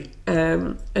take.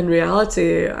 In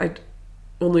reality, I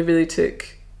only really took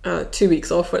 2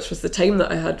 weeks off, which was the time that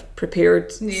I had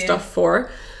prepared stuff for.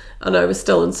 And I was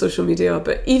still on social media.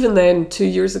 But even then, 2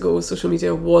 years ago, social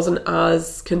media wasn't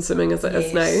as consuming as it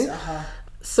is now.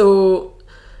 So,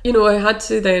 you know, I had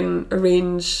to then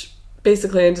arrange,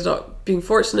 basically I ended up being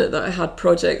fortunate that I had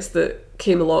projects that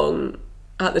came along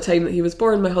at the time that he was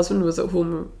born. My husband was at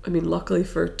home, I mean, luckily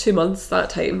for 2 months that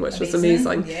time, which was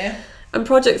amazing. Yeah. And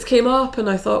projects came up and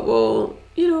I thought, well,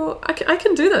 you know, I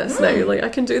can do this now. Like, I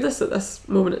can do this at this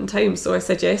moment in time. So I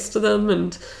said yes to them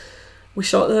and we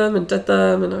shot them and did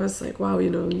them. And I was like, wow, you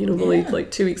know, only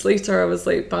like 2 weeks later, I was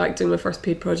like back doing my first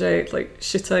paid project, like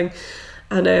shooting.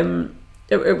 And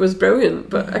it was brilliant.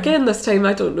 But again, this time,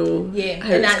 I don't know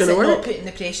how it's going to work. Not putting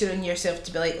the pressure on yourself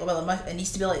to be like, oh, well, it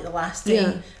needs to be like the last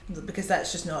time. Because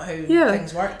that's just not how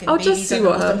things work. And I'll just see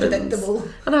what happens.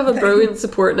 And I have a brilliant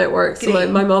support network. So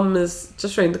my mum is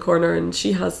just round the corner and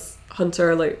she has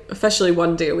Hunter like officially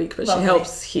 1 day a week, but she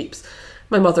helps heaps.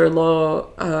 My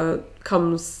mother-in-law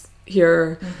comes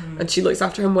here and she looks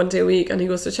after him 1 day a week, and he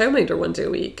goes to childminder 1 day a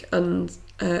week. And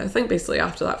I think basically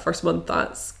after that first month,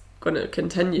 that's going to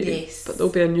continue, but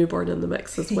there'll be a newborn in the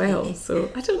mix as well.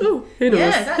 So I don't know, who knows.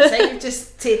 Yeah, that's it. You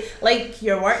just take, like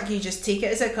your work, you just take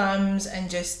it as it comes and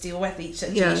just deal with each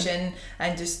situation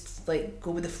and just like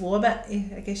go with the flow a bit.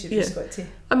 I guess you've just got to.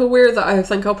 I'm aware that I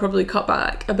think I'll probably cut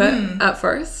back a bit at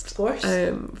first, of course,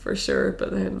 for sure, but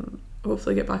then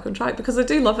hopefully get back on track because I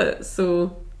do love it.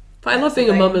 So, but I love being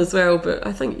a mum as well. But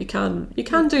I think you can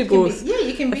do both.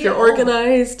 You can be. If you're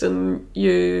organised and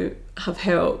you have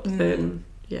help, then.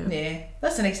 Yeah,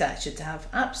 that's a nice attitude to have,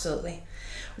 absolutely.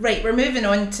 Right, we're moving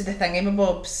on to the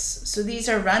thingamabobs. So these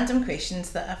are random questions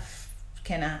that I've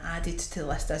kind of added to the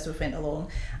list as we went along,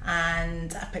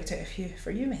 and I've picked out a few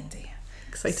for you, Wendy.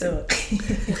 Exciting. So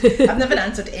I've never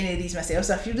answered any of these myself,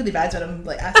 so I feel really bad when I'm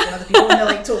like asking other people and they're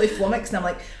like totally flummoxed, and I'm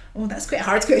like, oh, that's quite a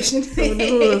hard question. Oh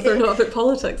no, they're not about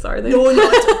politics, are they? No,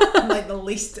 not. I'm like the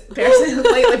least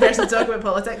likely person to talk about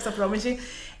politics, I promise you.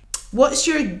 What's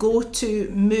your go-to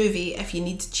movie if you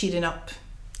need cheering up?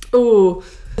 Oh,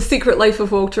 The Secret Life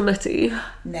of Walter Mitty.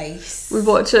 Nice. We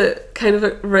watch it kind of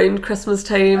around Christmas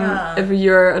time every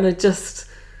year, and I just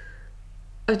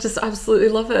absolutely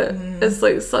love it. It's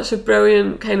like such a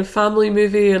brilliant kind of family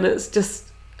movie, and it's just,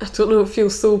 I don't know, it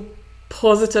feels so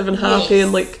positive and happy,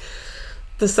 and like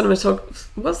the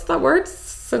what's that word?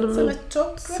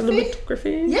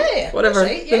 Cinematography? Yeah, whatever.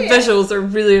 right. The visuals are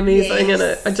really amazing in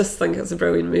it. I just think it's a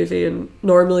brilliant movie, and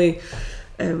normally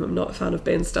I'm not a fan of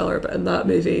Ben Stiller, but in that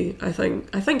movie I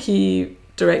think he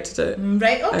directed it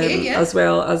as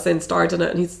well as then starred in it,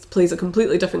 and he plays a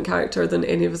completely different character than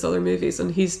any of his other movies,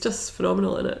 and he's just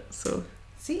phenomenal in it. So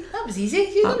see, that was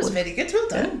easy. That was very good. Well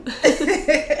done.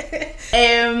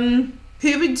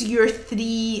 Who would your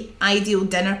 3 ideal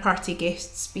dinner party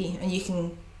guests be? And you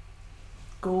can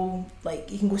go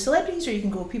celebrities, or you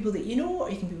can go people that you know, or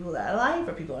you can people that are alive,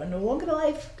 or people that are no longer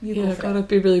alive. Go for it. It'd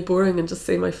be really boring and just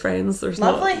say my friends.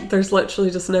 There's literally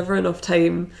just never enough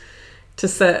time to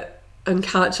sit and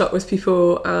catch up with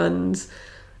people, and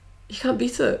you can't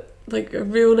beat it. Like, a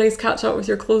real nice catch up with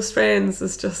your close friends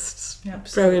is just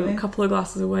brilliant. A couple of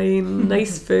glasses of wine,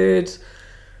 nice food.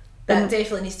 That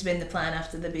definitely needs to be in the plan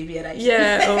after the baby arrives.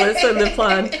 Yeah, it's in the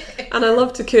plan. And I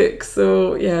love to cook,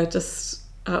 so yeah, just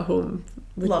at home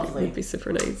would be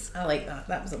super nice. I like that.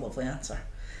 That was a lovely answer.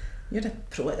 You're a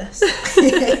pro at this.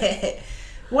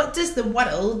 What does the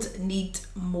world need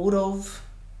more of?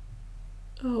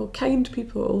 Oh, kind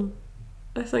people.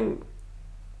 I think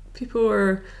people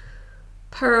are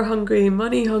power hungry,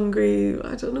 money hungry.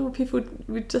 I don't know,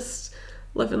 we just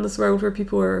live in this world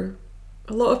where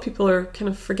a lot of people are kind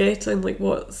of forgetting like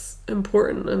what's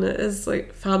important, and it is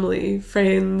like family,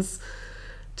 friends,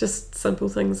 just simple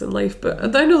things in life.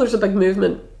 But I know there's a big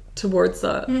movement towards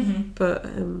that. But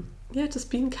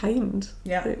just being kind.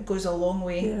 Yeah, it goes a long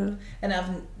way. Yeah. And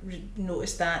I've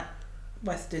noticed that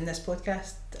with doing this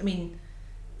podcast. I mean,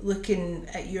 looking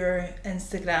at your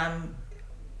Instagram,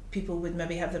 people would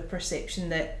maybe have the perception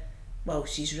that, well,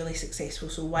 she's really successful,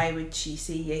 so why would she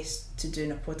say yes to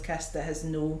doing a podcast that has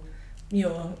no,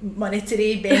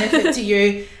 monetary benefit to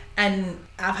you? And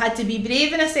I've had to be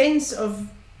brave in a sense of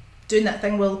doing that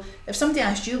thing. Well, if somebody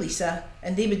asked you, Lisa,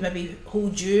 and they would maybe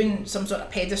hold you in some sort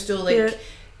of pedestal,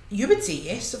 you would say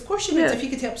yes, of course you would, if you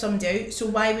could help somebody out, so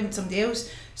why wouldn't somebody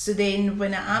else? So then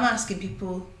when I'm asking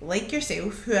people like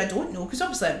yourself, who I don't know, because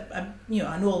obviously I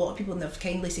know a lot of people and they've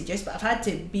kindly said yes, but I've had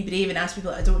to be brave and ask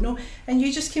people that I don't know, and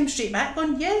you just came straight back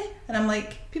on and I'm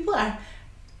like, people are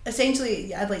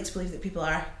essentially, I'd like to believe that people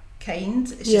are kind.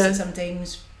 It's just that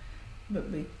sometimes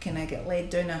we kind of get led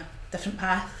down a different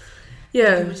path.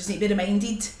 Yeah. People just need to be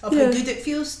reminded of how good it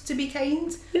feels to be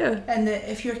kind. Yeah. And that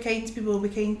if you're kind, people will be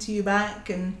kind to you back.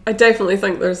 And I definitely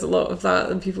think there's a lot of that,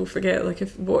 and people forget, like,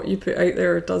 if what you put out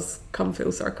there does come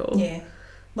full circle. Yeah.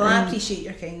 Well, I appreciate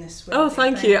your kindness.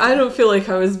 Thank you. I don't feel like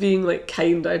I was being like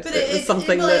kind. It was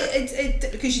something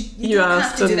because you don't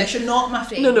have to do this. You're not my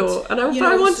friend. No. And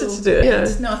I wanted to do it. Yeah.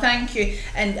 No, thank you.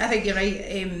 And I think you're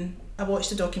right. I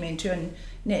watched a documentary on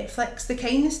Netflix, The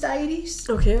Kindness Diaries.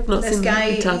 Okay, I've not seen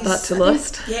that. You add that to the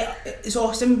list. Yeah, it's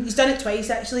awesome. He's done it twice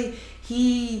actually.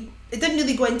 It didn't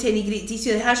really go into any great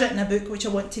detail. He has written a book which I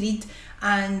want to read,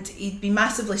 and he'd been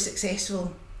massively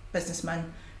successful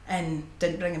businessman and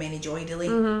didn't bring him any joy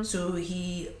really. So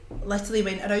he literally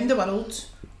went around the world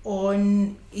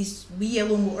on his wee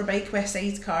yellow motorbike with a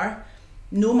sidecar,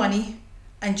 no money,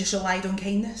 and just relied on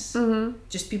kindness.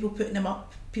 Just people putting him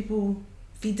up, people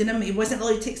feeding him. He wasn't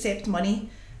allowed to accept money,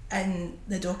 and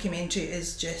the documentary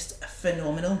is just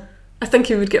phenomenal. I think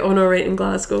he would get on alright in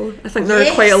Glasgow. I think there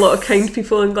are quite a lot of kind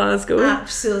people in Glasgow.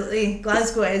 Absolutely.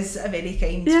 Glasgow is a very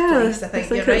kind place. I think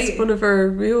you're right. It's one of our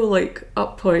real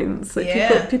up points.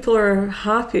 People are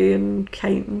happy and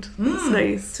kind. It's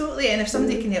nice. Totally. And if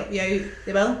somebody can help you out,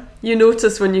 they will. You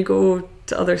notice when you go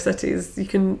to other cities,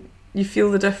 you feel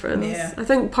the difference. Yeah. I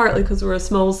think partly because we're a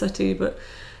small city, but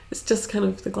it's just kind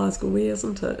of the Glasgow way,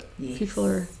 isn't it? Yes. People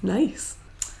are nice.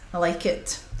 I like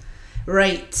it.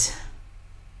 Right.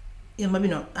 Maybe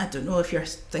not. I don't know if you're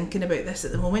thinking about this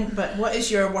at the moment, but what is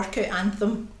your workout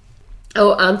anthem?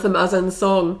 Oh, anthem as in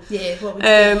song. Yeah.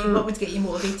 What would get you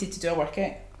motivated to do a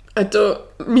workout?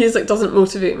 Music doesn't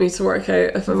motivate me to work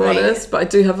out, if I'm honest, but I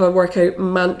do have a workout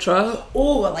mantra.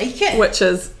 Oh, I like it. Which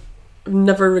is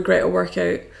never regret a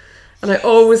workout. And I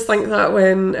always think that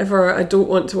whenever I don't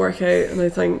want to work out, and I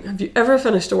think, have you ever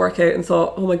finished a workout and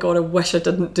thought, oh my god, I wish I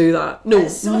didn't do that? No,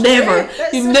 never.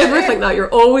 You never think that.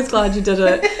 You're always glad you did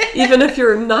it. Even if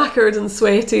you're knackered and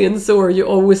sweaty and sore, you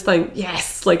always think,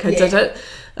 yes, I did it.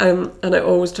 And I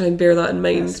always try and bear that in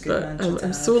mind. But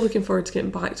I'm so looking forward to getting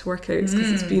back to workouts,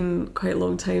 because it's been quite a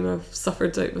long time. I've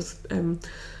suffered out with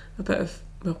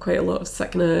quite a lot of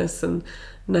sickness and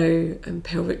now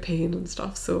pelvic pain and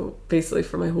stuff, so basically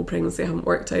for my whole pregnancy I haven't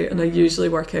worked out, and I usually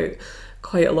work out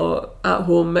quite a lot at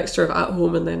home, mixture of at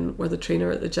home and then with a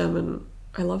trainer at the gym, and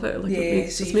I love it. It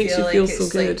just makes you feel so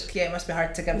good. It must be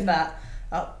hard to give that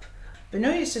up, but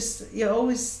no, it's just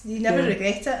you never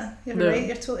regret it. You're right,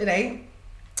 you're totally right.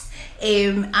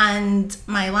 And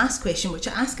my last question, which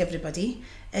I ask everybody,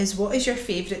 is what is your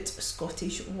favourite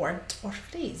Scottish word or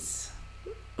phrase?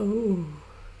 Oh,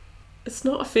 it's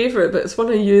not a favourite, but it's one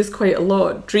I use quite a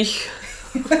lot. Dreich.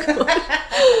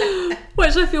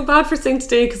 Which I feel bad for saying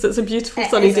today because it's a beautiful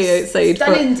sunny day outside.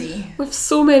 Stunning day. We have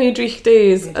so many dreich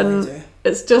days, and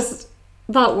it's just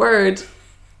that word.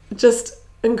 Just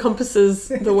encompasses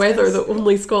the weather that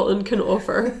only Scotland can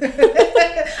offer.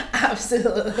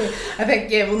 Absolutely. I think,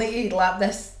 we'll need to lap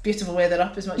this beautiful weather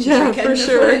up as much as we can for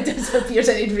sure. before it disappears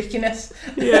into reekiness.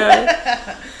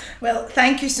 Yeah. Well,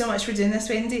 thank you so much for doing this,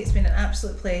 Wendy. It's been an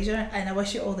absolute pleasure, and I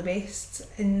wish you all the best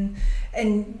in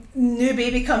new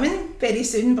baby coming very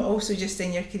soon, but also just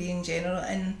in your career in general.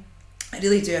 And I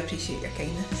really do appreciate your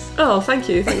kindness. Oh, thank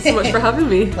you. Thanks so much for having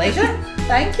me. Pleasure.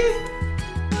 Thank you.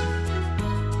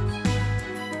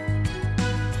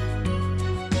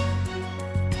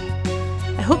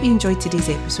 I hope you enjoyed today's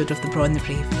episode of The Braw and the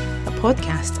Brave, a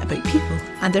podcast about people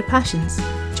and their passions.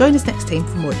 Join us next time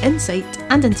for more insight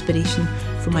and inspiration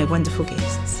from my wonderful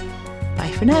guests.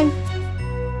 Bye for now.